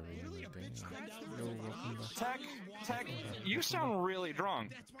gone already. Damn. Yo, welcome back. Tech, you sound really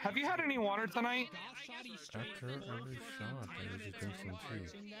drunk. Have you had any water tonight? After every shot, I usually drink some tea.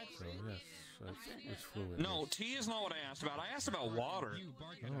 So yes, it's fluid. No, tea is not what I asked about. I asked about water.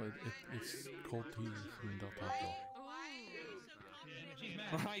 No, it's cold tea from Del Taco.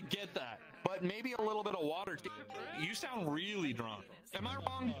 I get that, but maybe a little bit of water. You sound really drunk. Am I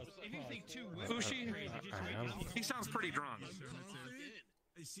wrong? Ushi? He sounds pretty drunk.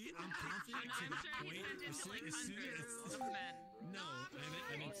 See, I'm confident to that point. As soon as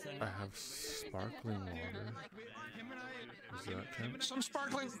I have sparkling water. Is that count? Some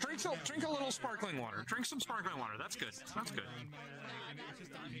sparkling. Drink a little sparkling water. Drink some sparkling water. That's good. That's good.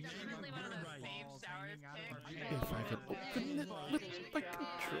 If I could open it with my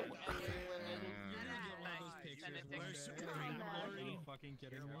controller. Fucking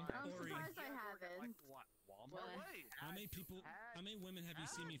kidding me? I'm surprised I haven't. How many women have you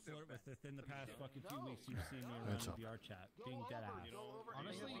seen me flirt with within the past fucking 2 weeks? You've seen me around the vrchat being dead ass.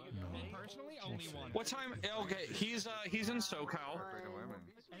 Honestly, me personally, only one. What time? Okay, he's in SoCal.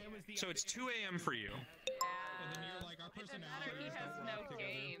 So it's 2 a.m. for you. And then you're like, our personalities don't work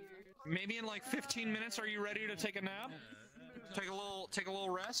together. Maybe in like 15 minutes, are you ready to take a nap? Take a little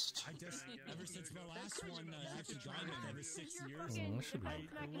rest. I just ever since my last one, actually driving every 6 years. That should be.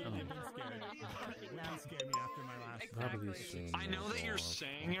 Scared me after my last. Probably soon. I know that you're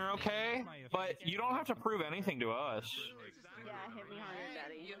saying you're okay, but you don't have to prove anything to us. Yeah, hit me harder,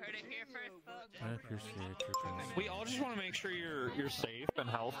 Daddy. You heard it here first, folks. I appreciate your time. We all just want to make sure you're safe and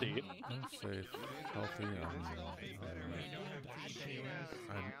healthy. I'm safe, healthy.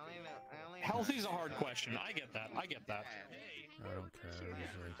 Healthy's a hard question. I get that. I get that. I don't care. It's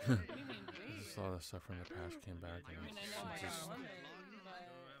like, just a lot of stuff from the past came back, and it's just.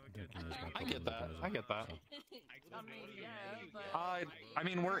 I get that. I get that. I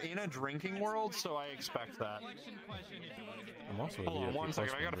mean, we're in a drinking world, so I expect that. I'm also Hold on 1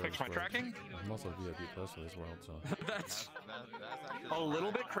 second. I gotta fix my tracking. I'm also VIP plus of this world, so. That's a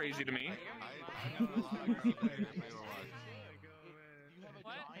little bit crazy to me.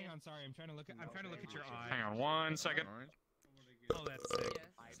 Hang on, sorry. I'm trying to look at your eye. Hang on 1 second. Oh, that's sick.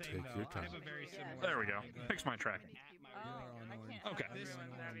 Same though. I have a very similar. There we go. Fix my tracking. Okay.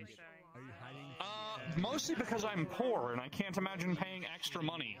 Mostly because I'm poor and I can't imagine paying extra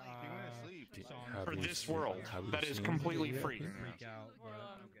money for this world that is completely free.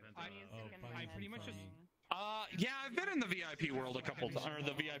 I pretty much just. Yeah, I've been in the VIP world a couple times, or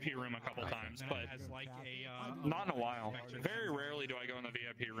the VIP room a couple times, but not in a while. Very rarely do I go in the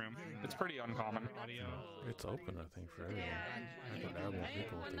VIP room. It's pretty uncommon. It's open, I think, for everyone. I could add more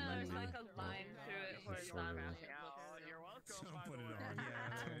people if they need me. Put it on.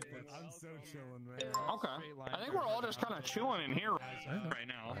 Yeah, I'm so chilling, man. Okay. I think we're all just kind of chilling in here right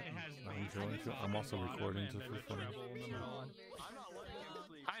now. I'm chilling too. I'm also recording just for fun.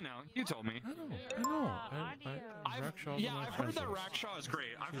 I know. You told me. I know. I've heard that Rakshaw is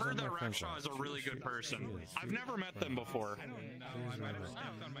great. I've heard that Rakshaw is a really good person. I've never met them before.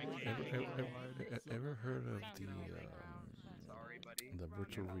 Ever heard of the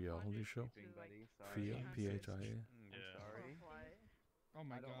virtual reality show? Phia, Phia. Oh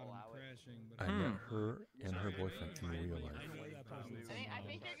my god, I'm crashing. I met her and her boyfriend in real life. I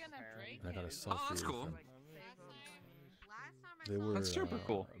think you're gonna break. And I got a selfie. Oh, that's cool. They were. That's super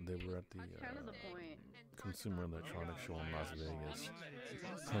cool. They were at the Consumer Electronics Show in Las Vegas.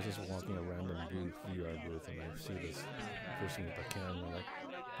 I was just walking a random booth, VR booth, and I see this person with a camera. Like,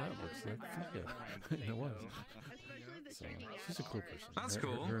 that looks like Phia. And it was. So she's a cool person. That's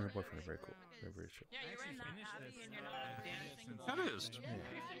cool. Her and her boyfriend are very cool. They're very chill. Yeah, you were not happy and you're not dancing. That is. You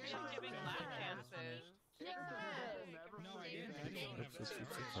should be giving lap dances. No, I didn't.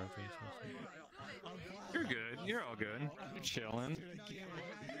 You're good. You're all good. You're chilling.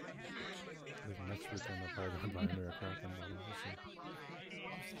 Next week I'm probably gonna buy another crack and bottle.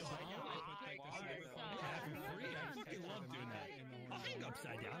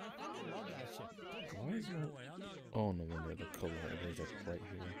 Why is there? Oh no wonder the color is like right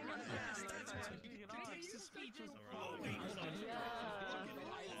here.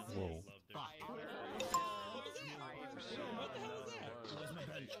 Whoa.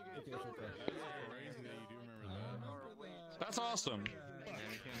 That's awesome.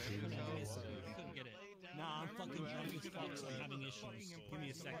 Couldn't get it. Nah, I'm fucking drunk as fuck, so I'm having issues. Give me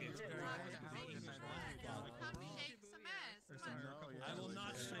a second. I will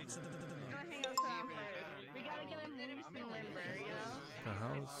not shake. We gotta get him loose and limber, you know? The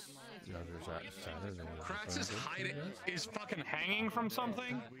house. Yeah, there's that Saturday. Krax is fucking hanging from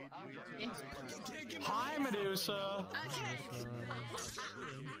something. Hi, Medusa.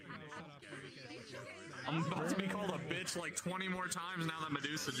 I'm about to be called a bitch like 20 more times now that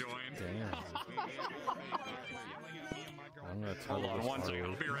Medusa joined. Damn. I'm gonna tell Hold on you one second,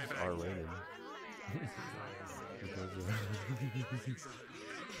 I'll be right back. R-rated.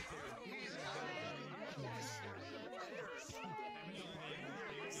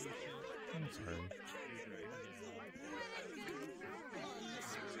 I'm sorry.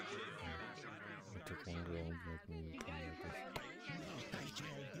 It took one girl to make me come like this.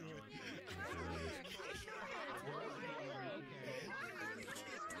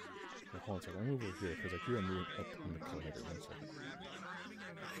 Hold on a second, I'll move over here because I feel I'm moving up in the kilometer. 1 second.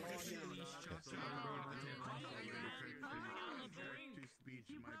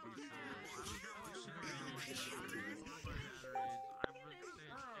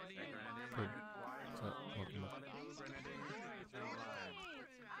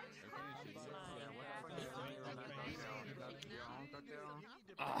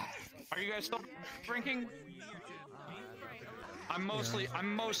 Are you guys still drinking? I'm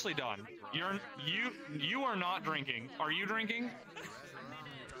mostly done. You are not drinking. Are you drinking?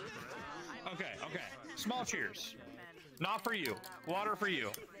 Okay. Small cheers. Not for you. Water for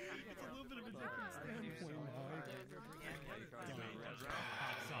you.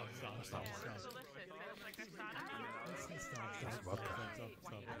 Stop.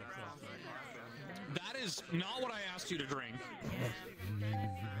 That is not what I asked you to drink.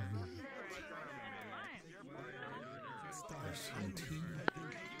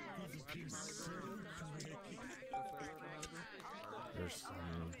 There's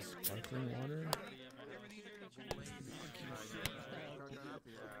some sparkling water.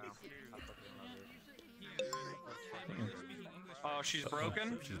 Oh, she's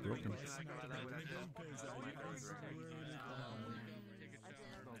broken? She's broken.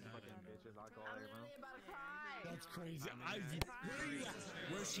 That's crazy.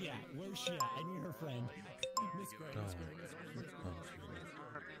 Where's she at? Where's she at? I need her friend. Miss Gray.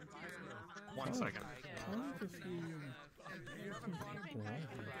 1 second.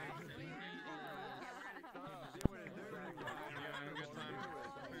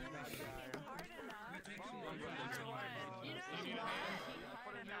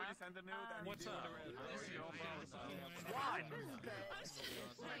 What's up? What?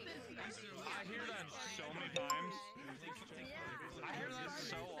 I hear that so many times. I hear that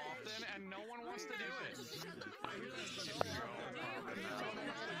so often, and no one wants to do it. I hear that so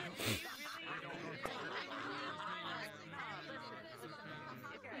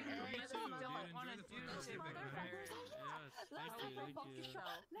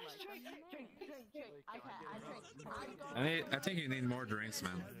I think you need more drinks,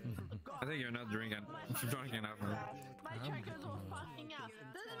 man. I think you're not drinking enough, man.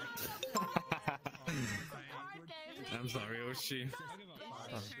 I'm sorry, Oshi.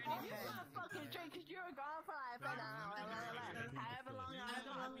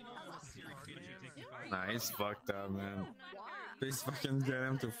 Nah, he's fucked up, man. Please fucking get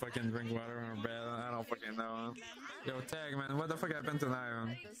him to fucking drink water in our bed. I don't fucking know, man. Yo, Tag, man, what the fuck happened tonight,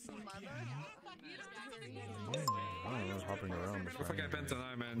 man? I don't know, hopping around. What the fuck happened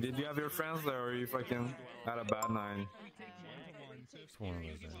tonight, man? Did you have your friends there, or you fucking had a bad night? It's one of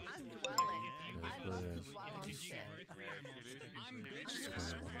those days. It really is.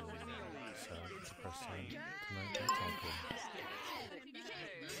 It's kind of one of those sad, depressed time tonight. That's all good.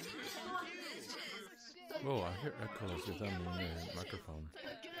 Whoa, I hear echoes. Is that in your microphone?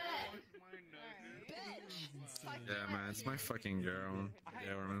 Yeah, man, it's my fucking girl.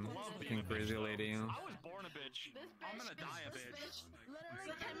 Yeah, man. Fucking crazy lady, you know? I was born a bitch. I'm gonna die a bitch.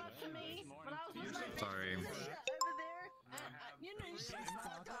 Sorry.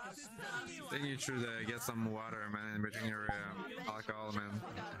 I think you should get some water, man, in between your alcohol, man.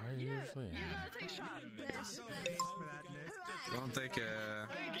 I usually Don't take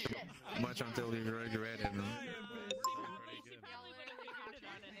much until you regret it, man.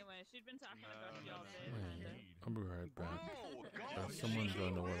 She'd been talking about you all day. I'll be right back. If someone's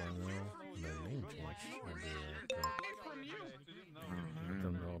going to what I know, and their name changed, I'll be right back. Let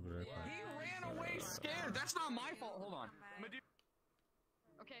them know I'll be right back. He ran away scared. That's not my fault. Hold on.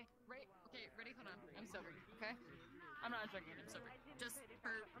 Okay, ready? Hold on. I'm sober, okay? I'm not drinking, I'm sober. Just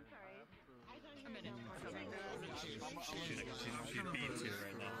for a minute. She'd beat you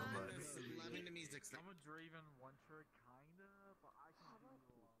right now, but... I'm a Draven one-trick, kinda, but I can do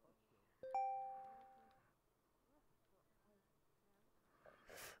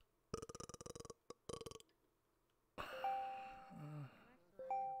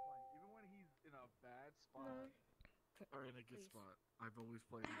are in a good spot. I've always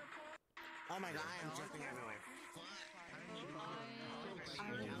played. Oh my god, I am jumping everywhere.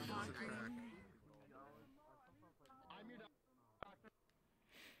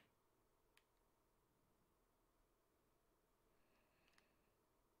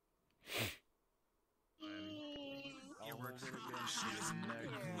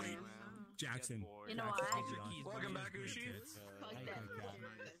 Jackson. You know what? Welcome back, Ushi.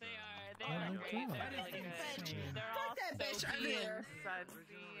 They are great. They're really good. They're all so being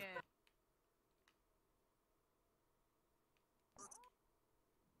sudsy and...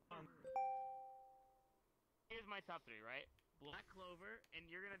 Here's my top 3, right? Black Clover, and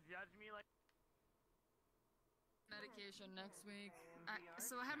you're gonna judge me like... medication next week.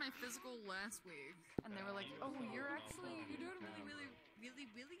 So I had my physical last week, and they were like, "Oh, you're doing really,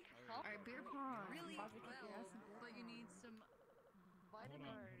 all right, beer pong, really well, but you need some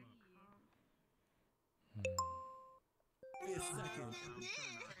vitamin D." Wait a second.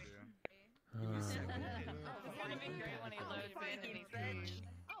 It's gonna be great when he loads in and he's like,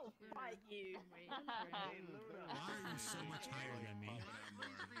 "Oh, fight you." Why are you so much higher than me?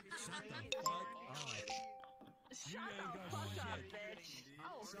 Shut the fuck up. Shut the fuck up, bitch.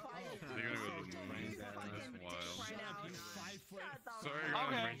 Oh, fight you. They're gonna go to the moon. That's wild. Sorry,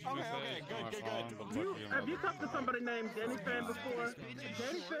 good. Have you talked to somebody named Danny Fan before?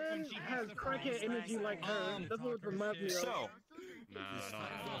 Danny Fan has crackhead energy like her. That's what it reminds me of. So. No.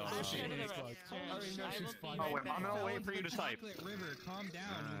 Oh, wait, I'm gonna wait for you to type. River, calm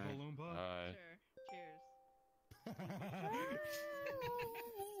down, Oompa Loompa. Cheers.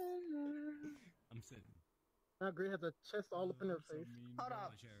 I'm sitting. I agree, has a chest all up in her face. Hold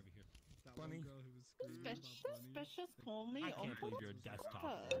up. Bunny. Suspicious, call me. I can't believe you're a desktop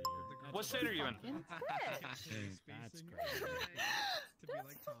warrior. What state are you in? That's great. To be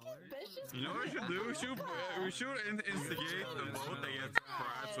like taller. You know what we should do? We should instigate the vote against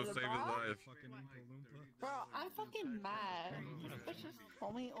Pratt to save his life. Bro, I'm fucking mad. Suspicious,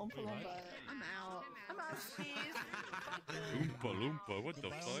 call me Oompa Loompa. I'm out. Steve. Oompa Loompa, what the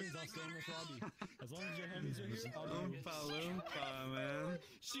fuck? As long as your hands are here, Oompa Loompa, man.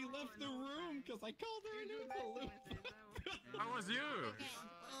 She left the room because I called her an Oompa Loompa. That was you!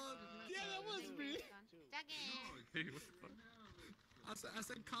 Yeah, that was me. Hey, what the fuck? I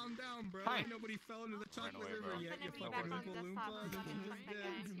said, calm down, bro. Hi. Ain't nobody fell into the chocolate river yet, you fucking Oompa Loompa.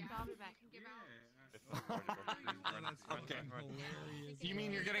 That's fucking hilarious. You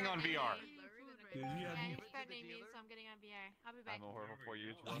mean you're getting on VR? Did you have Yeah, he's threatening me, so I'm getting on VR. I'll be back. I'm over for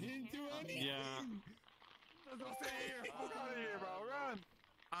you. I didn't do anything. Yeah. Let's go stay here! Fuck out of here, bro! Run!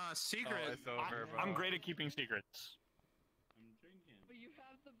 Secret. Oh, it's over, bro. I'm great at keeping secrets. But you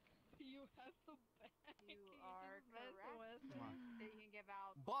have the bag. You are correct. That you can give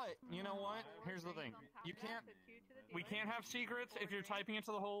out. But you know what? Here's the thing. We can't have secrets if you're typing it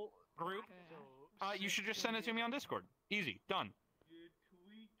to the whole group. You should just send it to me on Discord. Easy. Done.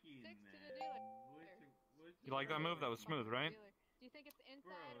 You like that move? That was smooth, right? Do you think it's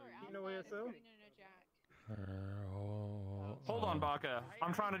inside or outside? You know where it's at? Jack. Hold on, Baka.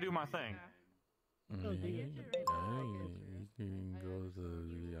 I'm trying to do my thing. You can go to the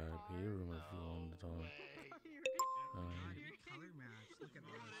VIP room if you want to talk. Color match. Look at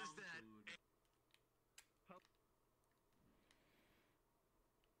that.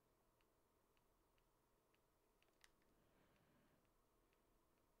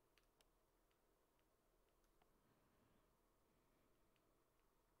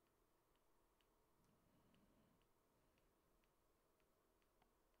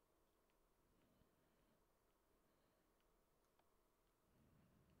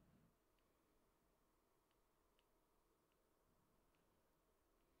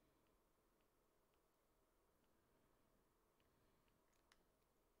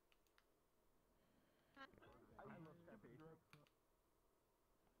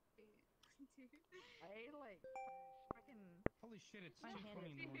 I like fucking. Holy shit, it's My 2:20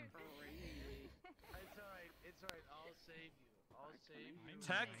 in the morning. It's alright, I'll save you. I'll save you.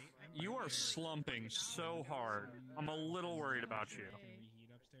 Tech, you are slumping so hard. I'm a little worried about you. Reheat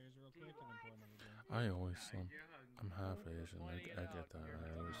upstairs real quick and then pour another drink. I always slump. I'm half Asian. I get that.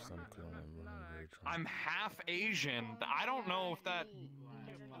 I always slump because I'm really very drunk. I'm half Asian. I don't know if that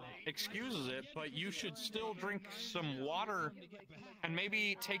excuses it, but you should still drink some water and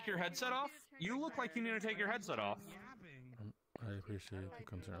maybe take your headset off. You look like you need to take your headset off. I appreciate the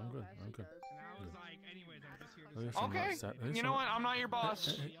concern. I'm good. I'm good. Okay. You know what? I'm not your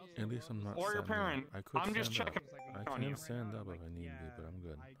boss. At least I'm not. Or your parent. I could I'm just stand checking up. I on can you. stand up if I need to, but I'm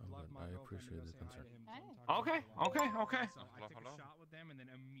good. I'm good. I appreciate the concern. Okay. So I took a shot with them and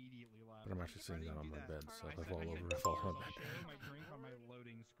then immediately left. But I'm actually sitting down on my bed, so if I fall over, I fall on my bed. Share my drink on my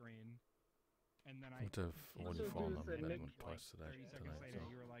loading screen. And then I I've already fallen on my bed twice tonight.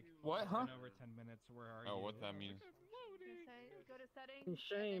 You were like, what, huh? Over 10 minutes. Where are Oh, you? what that means? Go to settings.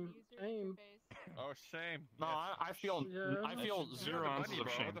 Shame. Shame. Oh, shame. No, I feel zero ounces of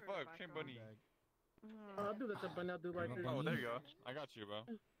shame. What the fuck? Shame bunny. I'll do that to Bunny. I'll do like this. Oh, there you go. I got you, bro.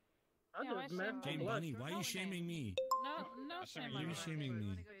 I'll do it, man. Shame Bunny, why are you shaming me? No shame Why are you shaming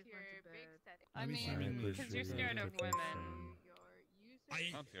me? I mean, because you're scared of women.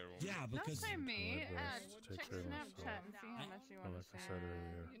 Yeah, because... Don't shame me. Check Snapchat and see how much you want to Like I said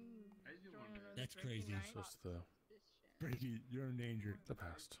earlier. That's crazy. It's just Brady, you're in danger. the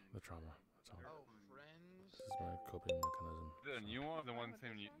past, the trauma. That's all. This is my coping mechanism. The new one, the one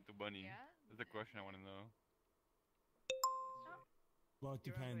same to Bunny. That's the question I want to know. Well, it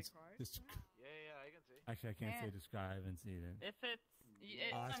depends. This... Yeah, I can see. Actually, I can't say describe. I haven't seen it. If it's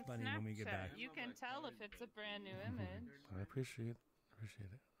I'll on ask Bunny when we get back. Snapchat, you can tell if it's a brand new image. I appreciate it. I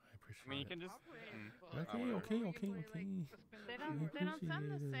appreciate I mean, you it. can just. Okay. They don't send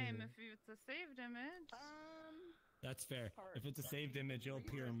the same if it's a saved image. That's fair. If it's a saved image, it'll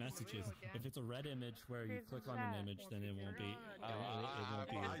appear in messages. If it's a red image where you click on an image, then it won't be. It won't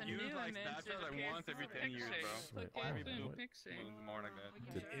be. I use like Snapchat like once every 10 years, bro. Every blue moon, more like that.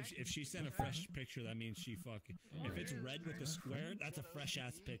 If she sent a fresh picture, that means she fucking. If it's red with a square, that's a fresh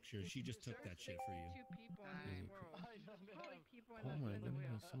ass picture. She just took that shit for you. Oh my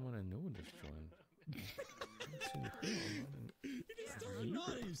goodness, someone I know just joined. He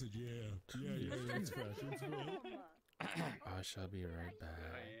said, yeah, it's fresh. It's fresh. I shall be right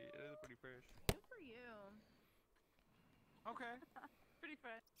back. It is pretty fresh. Good for you. Okay. Pretty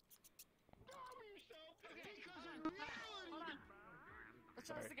fresh. Let's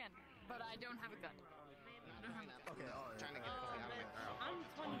try this again. But I don't have a gun. Okay, trying to get I'm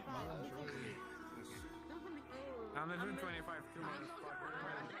 25. I'm living 25 too much.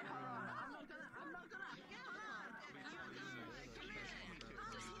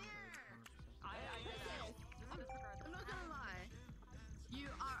 I'm not gonna lie. You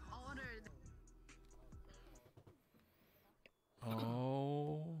are ordered.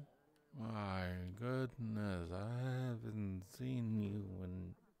 Oh my goodness, I haven't seen you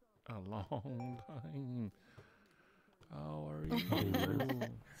in a long time. How are you?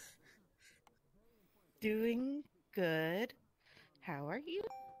 Doing good. How are you?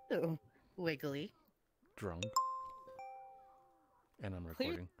 Wiggly. Drunk. And I'm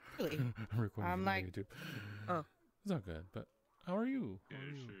recording. Clearly. I'm recording I'm on like, YouTube. oh. It's not good, but how are you?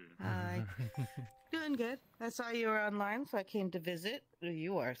 Hi. Doing good. I saw you were online, so I came to visit.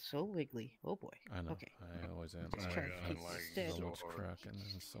 You are so wiggly. Oh boy. I know. Okay. I always am. Just I trying to had keep steady. so much crack and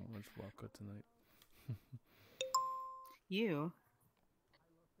so much vodka tonight. You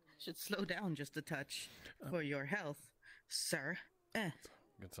should slow down just a touch for your health, sir.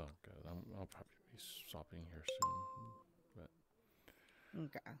 It's all good. I'll probably be stopping here soon. But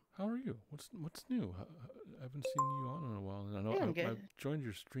okay. How are you? What's new? I haven't seen you on in a while, and I know I've joined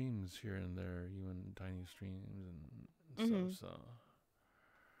your streams here and there, you and Tiny streams and stuff.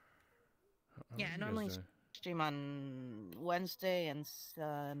 So yeah, I normally stream on Wednesday and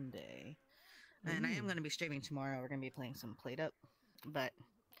Sunday, and I am going to be streaming tomorrow. We're going to be playing some Played Up, but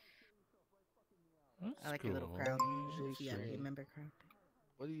I like your little crowd, VIP member crowd.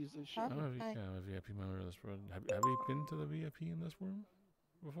 What do you usually show? I'm a VIP member of this world. Have you been to the VIP in this room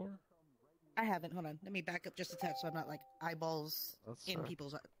before? I haven't. Hold on. Let me back up just a touch so I'm not like eyeballs in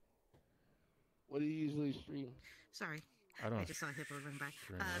people's. What do you usually stream? Sorry. I just saw a hippo run by.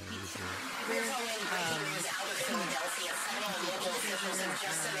 We're going out of Philadelphia. Federal local officials have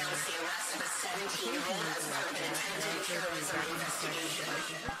just announced the arrest of a 17-year-old as part of an attempted terrorism investigation.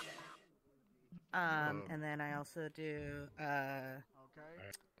 And then I also do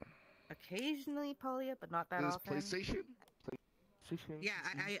occasionally Poly Up, but not that often. PlayStation? Yeah,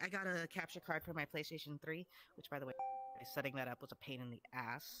 I got a capture card for my PlayStation 3, which, by the way, setting that up was a pain in the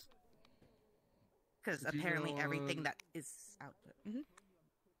ass. Because apparently everything that is out there.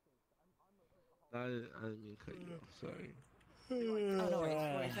 I didn't mean to cut you off. Sorry. Oh, no worries.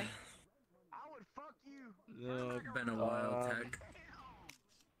 What were you saying? I would fuck you. No, Been a while, Tech.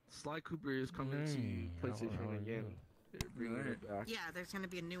 Sly Cooper is coming to PlayStation again. They're bringing it back. Yeah, there's going to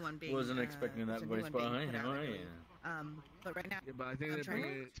be a new one being... Wasn't expecting that voice behind him, are you? But right now... Yeah, but I think they're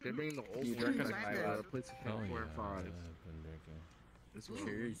bringing the old one back out of PlayStation 4 and 5.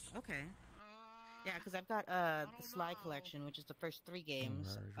 Okay. Yeah, because I've got the Sly Collection, which is the first 3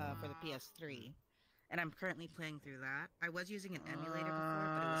 games for the PS3. and I'm currently playing through that. I was using an emulator before,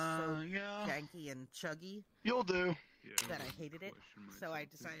 but it was so janky and chuggy. You'll do. That I hated it, so I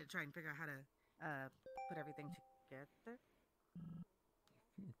decided to try and figure out how to put everything together.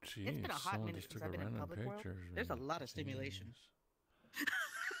 Jeez, It's been a hot someone minute just since took I've a been in random public world. pictures. There's a lot of stimulation.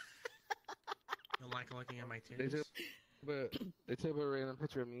 You like looking at my They titties? took a random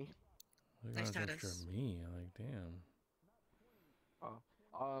picture of me. Look Nice at that picture status. of me. Like, damn.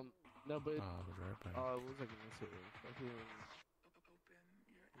 No, but I'll be right back. what was I gonna say?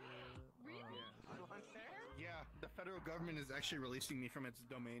 Yeah, the federal government is actually releasing me from its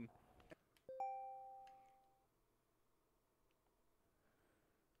domain.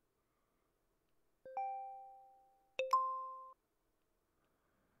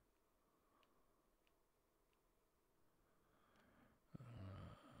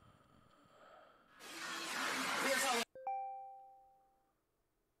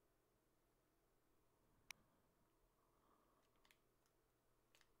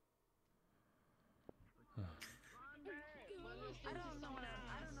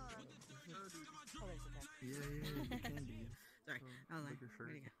 Yeah, you can be. Sorry, I was like,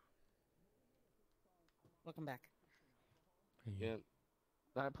 where'd he go? Welcome back. Yeah,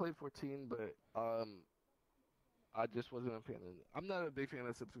 I played 14, but I just wasn't a fan of it. I'm not a big fan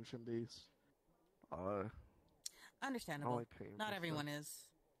of subscription based. Understandable. like paying Not for everyone stuff. is,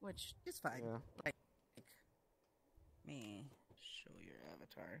 which is fine. Yeah. Like, me show your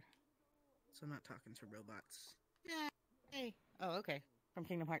avatar. So I'm not talking to robots. Yeah. Hey. Oh, okay. From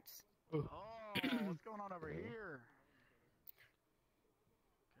Kingdom Hearts. Oh, what's going on over here?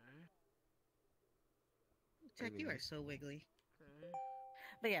 Jack, you are so wiggly. Okay.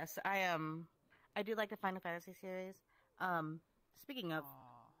 But yes, I do like the Final Fantasy series. Speaking of,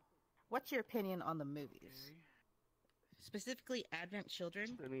 what's your opinion on the movies? Specifically, Advent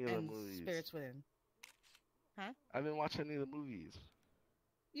Children Any of the and movies. Spirits Within. Huh? I haven't watched any of the movies.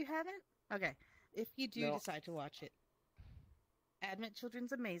 You haven't? Okay. If you do No. decide to watch it, Advent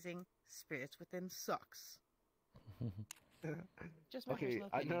Children's amazing. Spirits Within sucks. Just my Okay, personal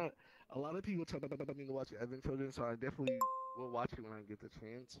I opinion. know a lot of people talk about me to watch Advent Children, so I definitely will watch it when I get the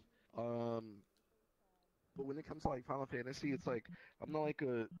chance. But when it comes to like Final Fantasy, it's like I'm not like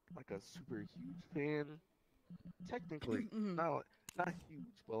a super huge fan. Technically, not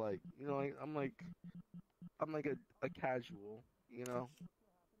huge, but like like, I'm like a casual, Yeah.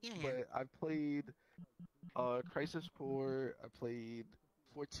 But I've played Crisis Core. I played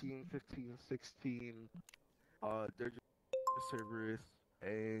 14, 15, 16. Dirge of Cerberus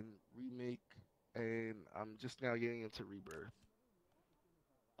and Remake, and I'm just now getting into Rebirth.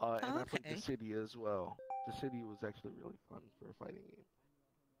 And I played The City as well. The City was actually really fun for a fighting game.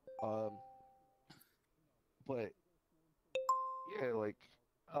 But yeah, like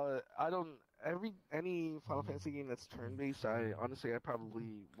I don't any Final Fantasy game that's turn-based. I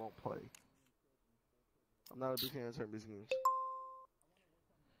probably won't play. I'm not a big fan of turn-based games.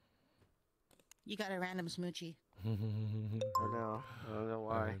 You got a random smoochie. I know. I don't know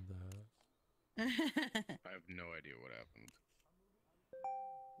why. I have no idea what happened.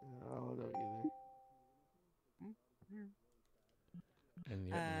 I don't know either. And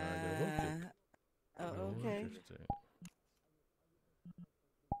yet, I got hooked it. Oh, okay. Interesting.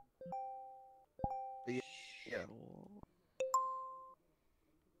 Yeah.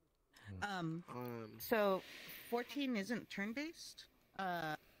 So 14 isn't turn-based?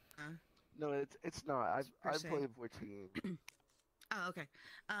 No, it's not. Per I se. played 14. Oh, okay.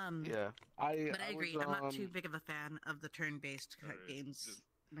 Yeah, but I agree. was, I'm not too big of a fan of the turn-based games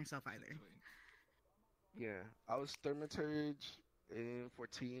myself either. Yeah, I was Thaumaturge in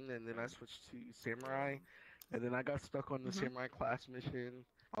 14, and then I switched to Samurai, and then I got stuck on the Samurai class mission,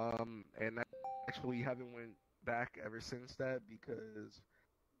 and I actually haven't went back ever since that because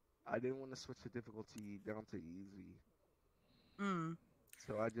I didn't want to switch the difficulty down to easy.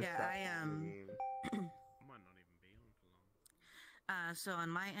 So I just stopped playing the game. Might not even be on for long. So on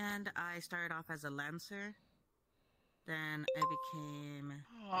my end, I started off as a Lancer. Then I became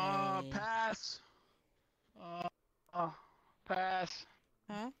Pass. Pass.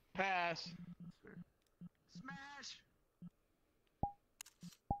 Huh? Pass. Smash.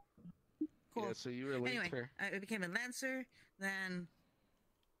 Cool. Yeah, so you were a Anyway, Lancer. I became a Lancer. Then,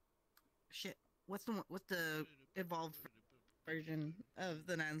 shit. What's the evolved version of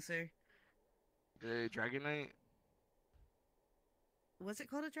the Lancer? The Dragon Knight. Was it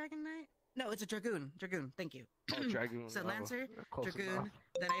called a Dragon Knight? No, it's a Dragoon. Dragoon. Thank you. Oh, Dragoon. So oh, Lancer, close Dragoon. enough.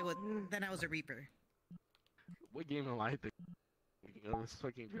 Then I was a Reaper. What game am I thinking? You know, this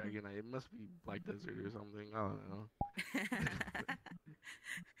fucking Dragonite. It must be Black Desert or something. I don't know.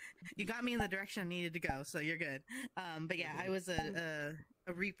 You got me in the direction I needed to go, so you're good. But yeah, I was a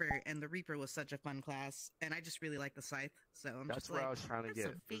Reaper, and the Reaper was such a fun class, and I just really like the Scythe. So That's just what like, I was trying to that's get.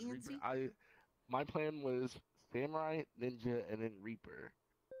 so was fancy. Reaper. My plan was Samurai, Ninja, and then Reaper.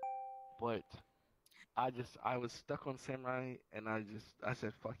 But I was stuck on Samurai, and I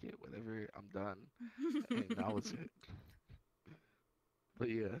said, fuck it, whatever, I'm done. And that was it. But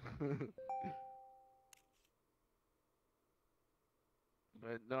yeah.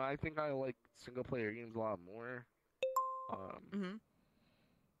 But no, I think I like single player games a lot more.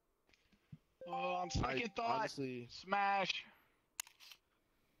 On second thought, honestly, Smash.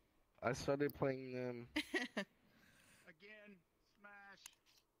 I started playing them. Again, Smash.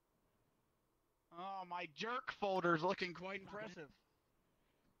 Oh, my jerk folder's looking quite impressive.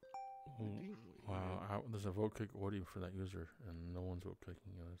 Wow, there's a vote click audio for that user, and no one's vote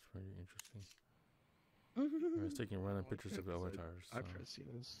clicking. That's pretty interesting. I was taking random pictures of avatars. So. I've tried to see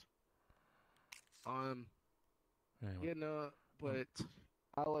this. Anyway. Yeah, no, but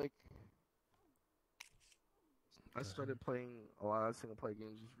I started playing a lot of single player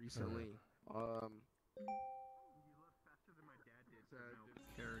games just recently. Because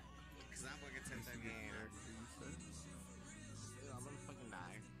I'm like a 10-time game. I'm gonna fucking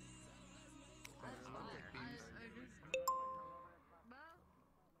die.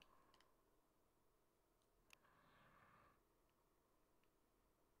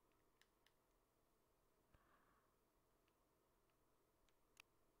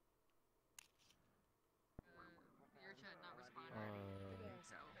 Vrchat not responding.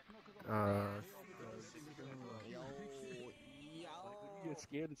 Like when you get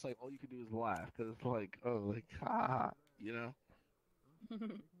scared, it's like all you can do is laugh because it's like, oh, like ha, you know.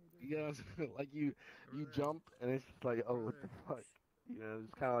 You know, like you jump and it's just like, oh, what the fuck, you know?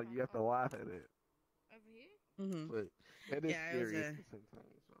 It's kind of like you have to laugh at it. Over here? But it is scary at the same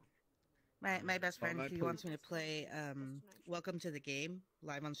time. So. My best friend, he wants me to play Welcome to the Game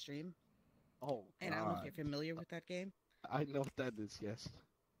live on stream. Oh, and I don't know if you're familiar with that game. I know what that is, yes.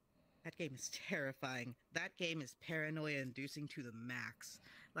 That game is terrifying. That game is paranoia-inducing to the max.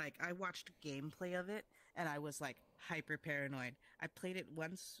 Like, I watched gameplay of it, and I was, like, hyper-paranoid. I played it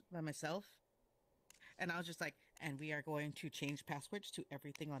once by myself, and I was just like, and we are going to change passwords to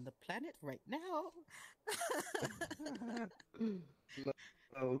everything on the planet right now.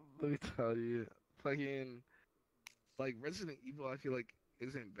 No, let me tell you, fucking, like, Resident Evil, I feel like,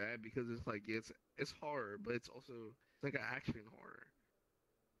 isn't bad because it's, like, it's horror, but it's also, it's like an action horror.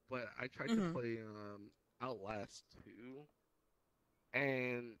 But I tried to play Outlast 2,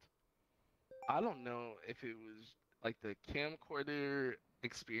 and I don't know if it was like the camcorder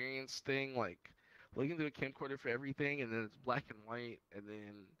experience thing, like looking through a camcorder for everything, and then it's black and white, and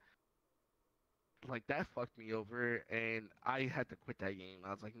then like that fucked me over, and I had to quit that game.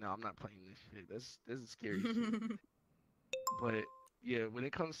 I was like, no, I'm not playing this shit. This is scary shit. But yeah, when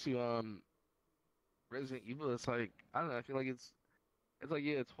it comes to Resident Evil, it's like I don't know. I feel like it's like,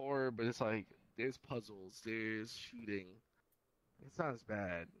 yeah, it's horror, but it's like, there's puzzles, there's shooting. It's not as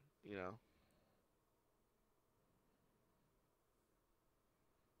bad, you know?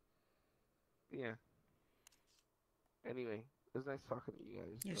 Yeah. Anyway, it was nice talking to you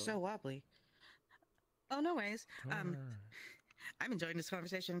guys. You're so wobbly. Oh, no worries. I'm enjoying this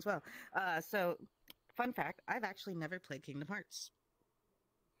conversation as well. So, fun fact, I've actually never played Kingdom Hearts.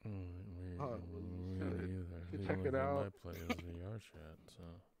 Check it out. I play is vrchat, so.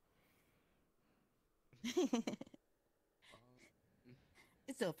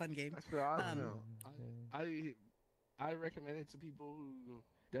 It's still a fun game. I don't know. I recommend it to people who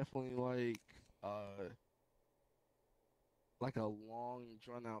definitely like a long,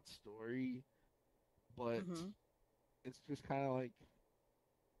 drawn out story, but it's just kind of like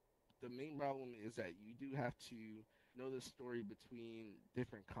the main problem is that you do have to know the story between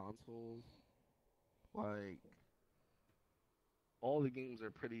different consoles. Like, all the games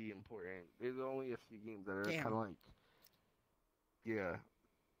are pretty important. There's only a few games that are kind of like, yeah.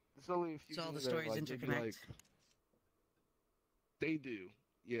 There's only a few games all the that stories like, interconnect. Like, they do,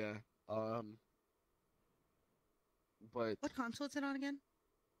 yeah. But what console is it on again?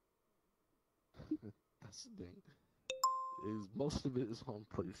 That's the thing. Is most of it is on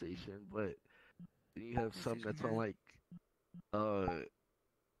PlayStation, but you have some that's on like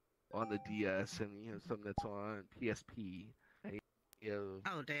on the DS, and you have some that's on PSP. And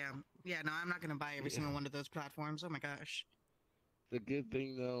oh damn! Yeah, no, I'm not gonna buy every single one of those platforms. Oh my gosh. The good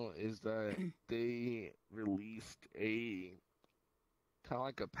thing though is that they released a kind of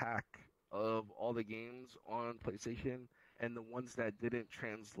like a pack of all the games on PlayStation, and the ones that didn't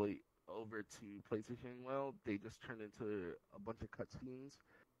translate over to PlayStation well, they just turned into a bunch of cutscenes.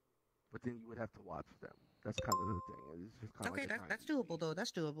 But then you would have to watch them. That's kind of the thing. It's just kind of Okay, like that's doable though.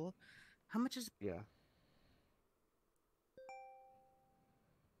 That's doable. How much is? Yeah.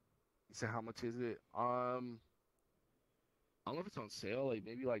 You said how much is it? I don't know if it's on sale. Like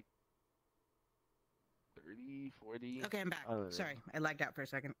maybe like 30, 40. Okay, I'm back. Sorry, I lagged out for a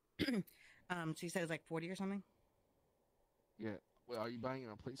second. So you said it's like 40 or something? Yeah. Wait, are you buying it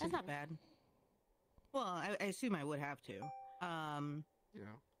on PlayStation? That's not bad. Well, I assume I would have to. Yeah.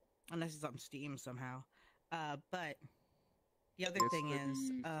 Unless it's on Steam somehow. But the other It's thing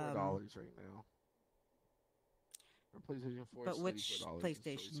is, $34 right now. For PlayStation 4, but it's which $34.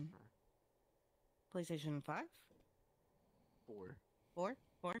 PlayStation? PlayStation 5? 4. 4?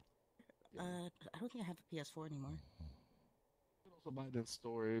 4? I don't think I have a PS4 anymore. You can also buy it in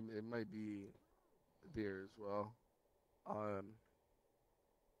store. It might be there as well. I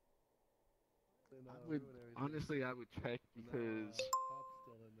would check because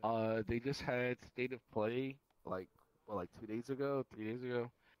they just had State of Play like 2 days ago, 3 days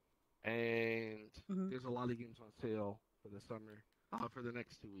ago, and there's a lot of games on sale for the summer, for the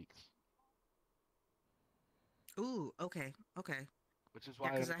next 2 weeks. Ooh, okay. Which is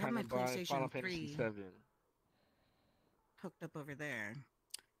why because I have my PlayStation Final 3 Fantasy 7 hooked up over there,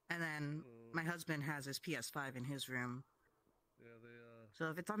 and then my husband has his PS5 in his room. So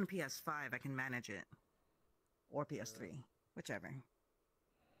if it's on the PS5, I can manage it, or PS3, whichever.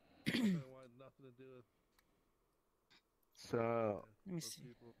 So let me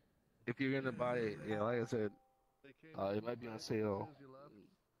see. If you're gonna buy it, yeah, like I said, it might be on sale.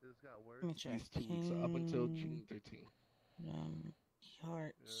 Let me check. These 2 weeks up until June 13th.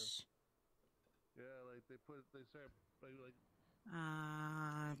 Hearts. Yeah, like they start like.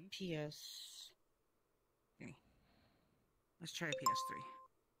 PS3. Let's try PS3.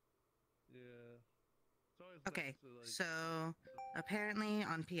 Yeah. Okay, so apparently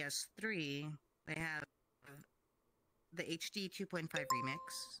on PS3 they have the HD 2.5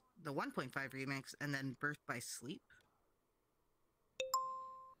 remix, the 1.5 remix, and then Birth by Sleep.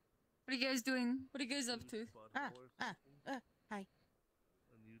 What are you guys doing? What are you guys up to? Hi.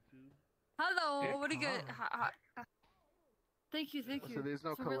 Hello. What are you guys? Thank you. So there's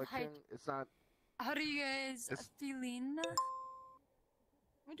no So we're collection. It's not. How are you guys feeling?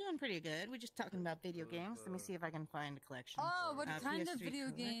 We're doing pretty good. We're just talking about video games. Let me see if I can find a collection. Oh, what kind of PS3 video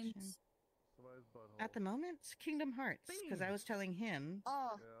collection. games? At the moment, it's Kingdom Hearts, because I was telling him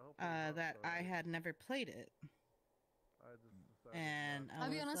that I had never played it. And I I'll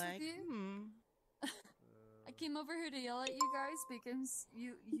be was honest like, with you. I came over here to yell at you guys because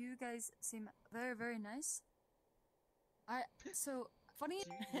you guys seem very, very nice. So funny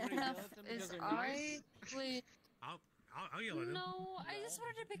enough is I played. I'll yell at him. No, I just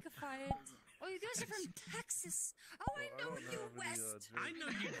wanted to pick a fight. Oh, you guys are from Texas. Oh, I know you, West. I know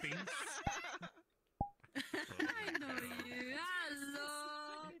you, Binks. I know you.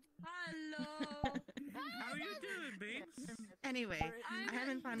 Hello. How you doing, Binks? Anyway, I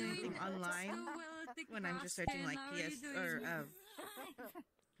haven't found anything online when I'm just searching like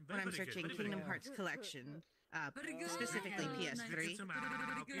when I'm searching Kingdom Hearts collection. Specifically PS3,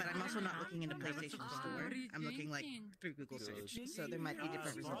 but I'm also not looking into PlayStation Store. I'm looking like through Google search, so there might be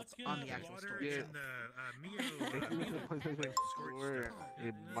different results on the actual store Yeah. itself. If you look at PlayStation Store,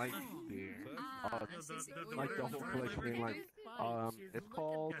 it might be there. Like the whole collection, like it's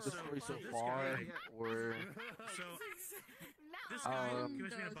called The Story So Far, or This guy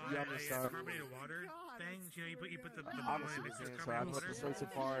convinced me to buy a carbonated water thing. You know, you put the bottle in, mix this so I carbonated put The Story water, So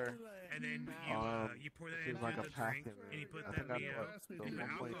Far. and then you pour that It's into like a the pack drink, in and you there. put I that think I put the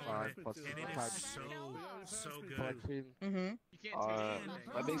 1.5 plus and it 5 is so good. collection.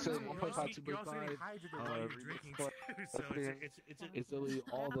 That makes it 1.5, 2.5. So it's literally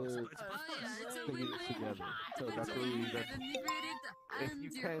all the things together. So that's really if you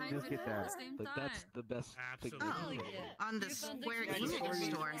can just get that, but that's the best thing. On the Square Enix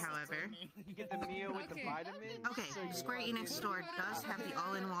store, however, You get the meal with the vitamins. okay, Square Enix store does have the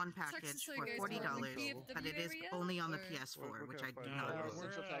all-in-one package for $40, but it is only on the PS4, which I do not own. We're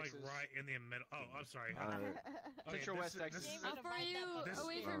like right in the middle. Oh, I'm sorry. Central West Texas. How far are you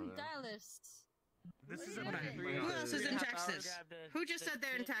away from Dallas? This is Hold on. Who else is in Texas? Who just said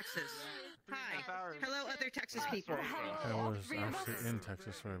they're in Texas? Hi. Hello, other Texas people. I was actually in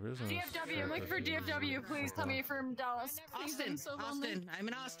Texas for a business. DFW. I'm looking for DFW. Please tell me you're from Dallas. Please, Austin. I'm so lonely. Austin. I'm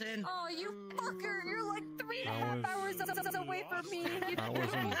in Austin. Oh, you fucker! You're like 3.5 hours away from me. I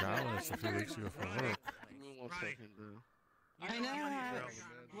was in Dallas a few weeks ago for work. I know.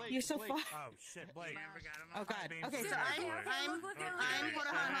 You're so far. Oh shit, Blake. Oh god. Okay, so I'm hold on.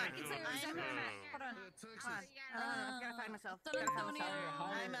 I'm gonna find myself.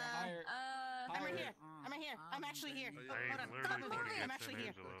 I'm right here. I'm actually here. Hold on. Stop moving. I'm actually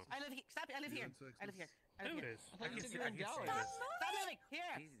here. I live here. Stop. I live here. I live here. I thought you said you're in Dallas. Stop moving.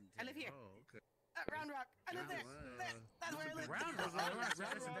 Here. I live here. Round Rock. I live there. That's where I live. Round Rock.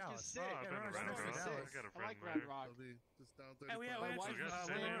 Round Rock is sick. I like Round Rock. Oh yeah,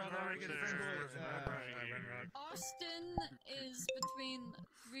 Austin is between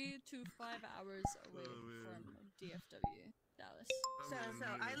 3 to 5 hours away from DFW, Dallas. So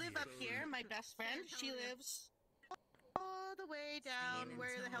I live up here. My best friend, she lives all the way down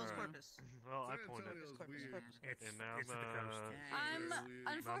where the hell's Corpus. Well, I pointed. And now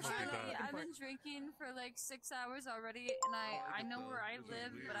Unfortunately, I've been drinking for like 6 hours already, and I know where I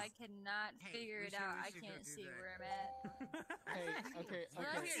live, but I cannot figure it out. I can't see where I'm at. Okay.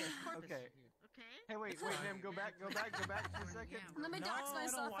 Hey, wait, Ma'am, go back for a second. Let me dox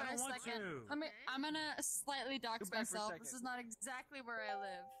myself for a second. I'm gonna slightly dox myself. This is not exactly where I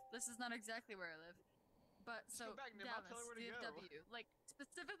live. But so Dallas, DFW, like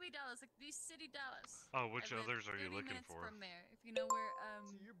specifically Dallas, like the city Dallas. Oh, which others are you looking for? From there, if you know where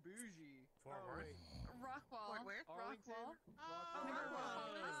So you're bougie. Fort Worth. Rockwall. Where? Rockwall.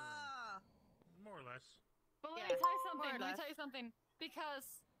 More or less. But let me tell you something.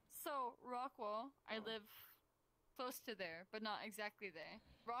 Because Rockwall, I live close to there, but not exactly there.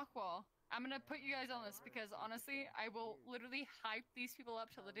 Rockwall. I'm gonna put you guys on this because honestly, I will literally hype these people up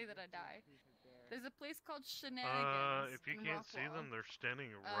till the day that I die. There's a place called Shenanigans. If you can't see them, they're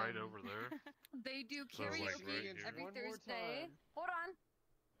standing right over there. They do So, like, karaoke right here. every One more Thursday. time. Hold on.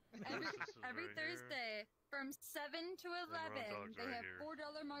 Every right Thursday from 7 to 11, Dog's they right have here.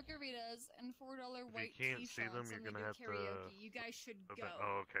 $4 margaritas and $4 white can't tea see them, shots, you're and they gonna do have to- karaoke. You guys should go.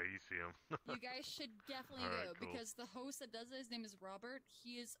 Oh, okay, you see them. You guys should definitely Alright, go cool. because the host that does it, his name is Robert.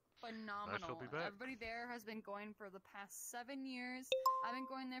 He is I phenomenal. shall be back. Everybody there has been going for the past 7 years. I've been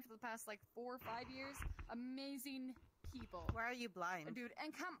going there for the past like 4 or 5 years. Amazing people. Why are you blind? Dude,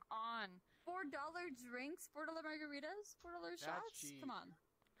 and come on. $4 drinks, $4 margaritas, $4 shots? cheap. Come on.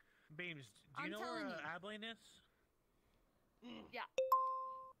 Beams, do I'm you know where telling you. Abilene is? Yeah.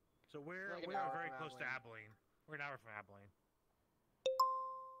 So we're Like an we are hour very from close to Abilene. We're an hour from Abilene.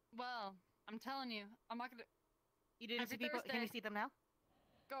 Well, I'm telling you, I'm not gonna. You didn't see people? Can you see them now?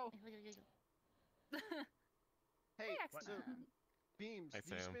 Go. Hey, Excellent. so Beams, Hi,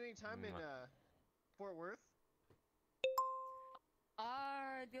 do you Sam. spend any time in Fort Worth?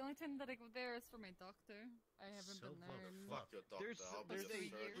 The only time that I go there is for my doctor. I haven't been there in... There's a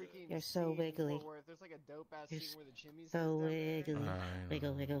freaking You're so scene in wiggly. Fort Worth. There's like a dope ass You're scene where the chimneys so down there. wiggly.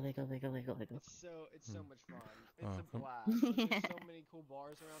 Wiggle. It's so much fun. It's Oh, a come- blast. There's so many cool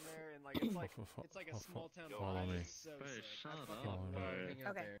bars around there, and like it's like a small town Follow vibe. me. It's so sick. I shut fucking up. love hanging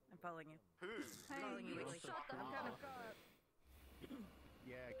out Okay, there. I'm following you. Hey, Following you, you Wiggly. shut the fuck up.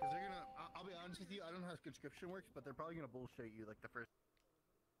 Yeah, because they're gonna. I'll be honest with you. I don't know how conscription works, but they're probably gonna bullshit you like the first.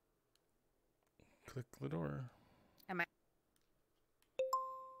 Click the door. Am I?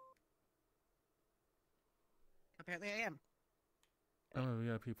 Apparently I am. I'm a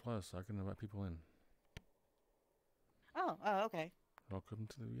VIP plus. I can invite people in. Oh, okay. Welcome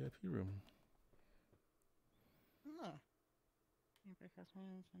to the VIP room. Oh.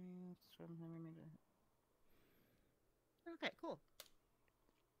 Okay, cool.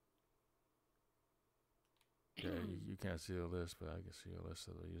 Yeah, you can't see the list, but I can see a list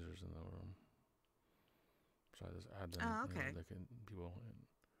of the users in the room. So I just add them. Oh, you know, okay. they can people.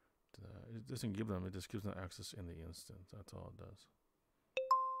 It doesn't give them. It just gives them access in the instance. That's all it does.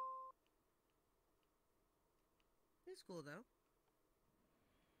 It's cool though.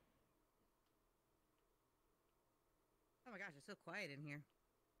 Oh my gosh, it's so quiet in here.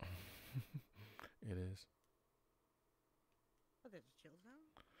 It is. Oh, there's a chill zone?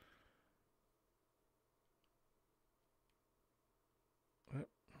 Yep.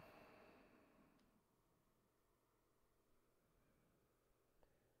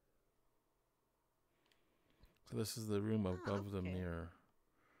 So this is the room above the mirror.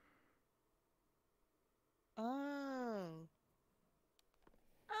 Oh.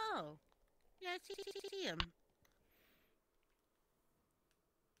 Oh. Yeah, I see him.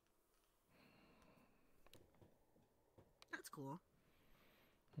 That's cool.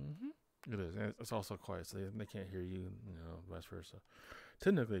 It is. And it's also quiet, so they can't hear you, you know, vice versa.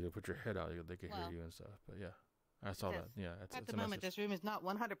 Technically, you put your head out, they can hear you and stuff. But yeah, I saw that. Yeah, it's At it's the a moment, message. this room is not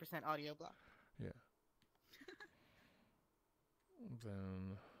 100% audio block. Yeah.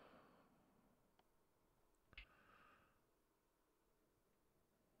 Then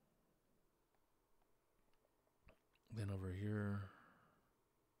Then over here.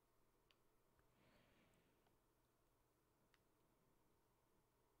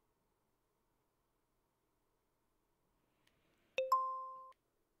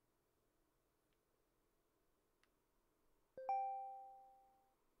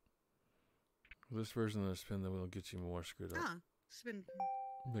 This version of the spin the wheel gets you more screwed up. Ah, spin.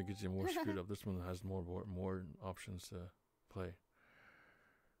 It gets you more screwed up. This one has more options to play.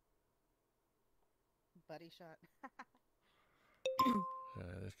 Buddy shot. Yeah,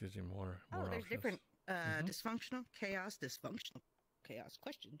 this gives you more there's options. different dysfunctional, chaos, dysfunctional, chaos,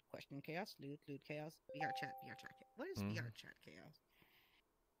 question, chaos, loot, chaos, VR chat. What is VR chat chaos?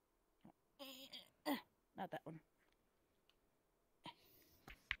 Not that one.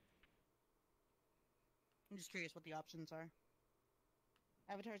 I'm just curious what the options are.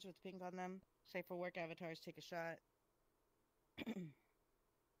 Avatars with pink on them. Safe for work avatars, take a shot.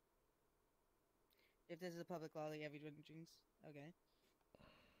 If this is a public lolly, everyone drinks. Okay.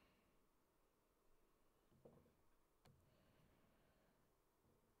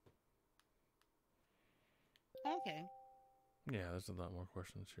 Okay. Yeah, there's a lot more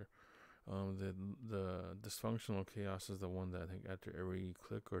questions here. The dysfunctional chaos is the one that I think after every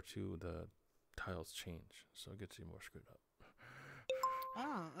click or two, the tiles change, so it gets you more screwed up.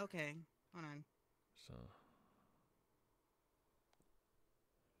 Oh, okay. Hold on. So.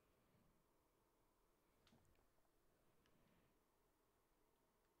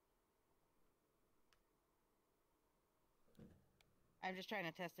 I'm just trying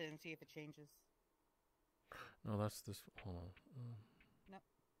to test it and see if it changes. No, that's this. Hold on. No.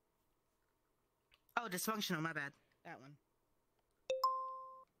 Oh, dysfunctional. My bad. That one.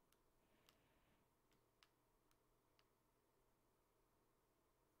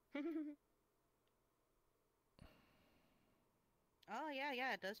 Oh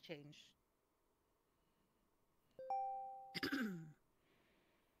yeah, it does change.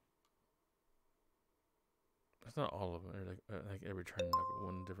 It's not all of them. Like every turn, like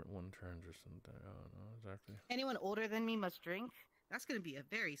one different one turns or something. I don't know exactly. Anyone older than me must drink. That's going to be a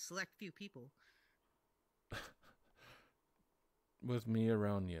very select few people. With me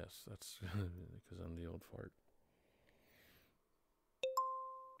around, yes. That's because I'm the old fart.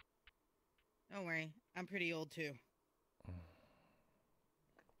 Don't worry, I'm pretty old too.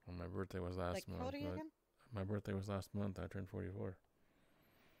 Well, my birthday was last month. How old are you again? My birthday was last month. I turned 44.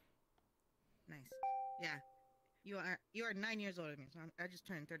 Nice. Yeah. You are 9 years older than me. So I just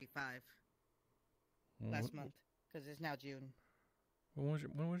turned 35 last month because it's now June. When was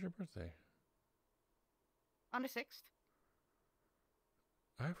your birthday? On the 6th.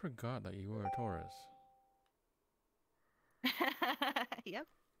 I forgot that you were a Taurus. Yep.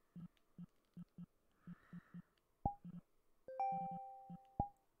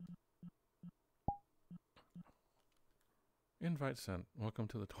 Invite sent. Welcome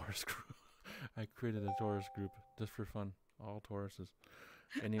to the Taurus group. I created a Taurus group just for fun. All Tauruses.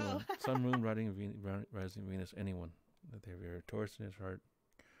 Anyone. Sun, Moon, Rising Venus, anyone. That they have a Taurus in his heart.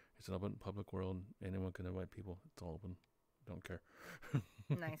 It's an open public world. Anyone can invite people. It's all open. Don't care.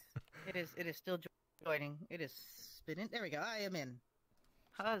 Nice. It is still joining. It is spinning. There we go. I am in.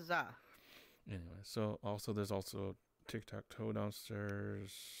 Huzzah. Anyway, so there's also tic-tac-toe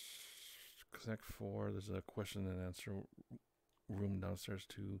downstairs. Connect 4. There's a question and answer room downstairs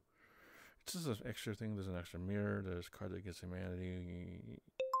too. It's just an extra thing. There's an extra mirror. There's Cards Against Humanity.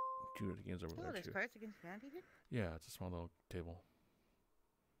 Judo games over there there's too. Cards Against Humanity here? Yeah, it's a small little table.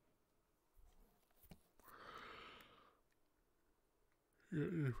 You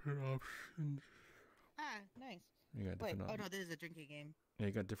got different options. Ah, nice. You got different oh no, this is a drinking game. Yeah,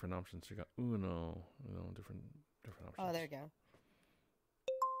 you got different options. You got Uno, different options. Oh, there you go.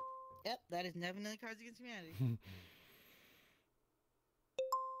 Yep, that is definitely Cards Against Humanity.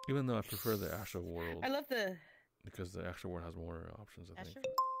 Even though I prefer the actual world. I love because the actual world has more options, I think.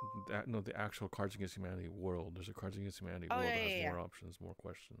 Actual? The actual Cards Against Humanity world. There's a Cards Against Humanity world that has more options, more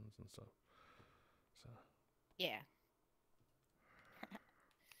questions and stuff. So. Yeah.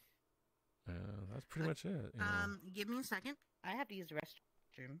 That's pretty much it. You know. Give me a second. I have to use the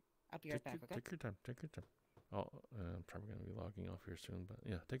restroom. I'll be right back. Okay? Take your time. I'm probably gonna be logging off here soon, but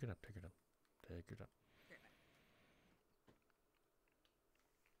yeah, take your time.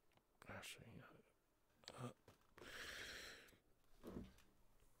 Actually,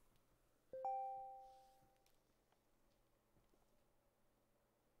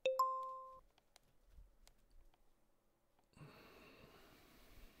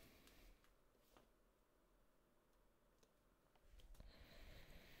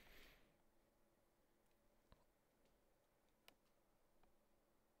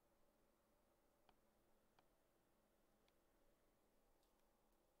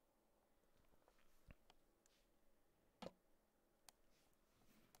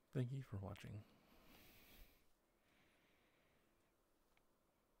 Thank you for watching.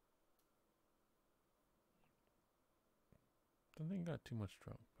 I think I got too much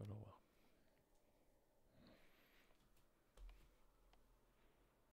drunk, but oh well.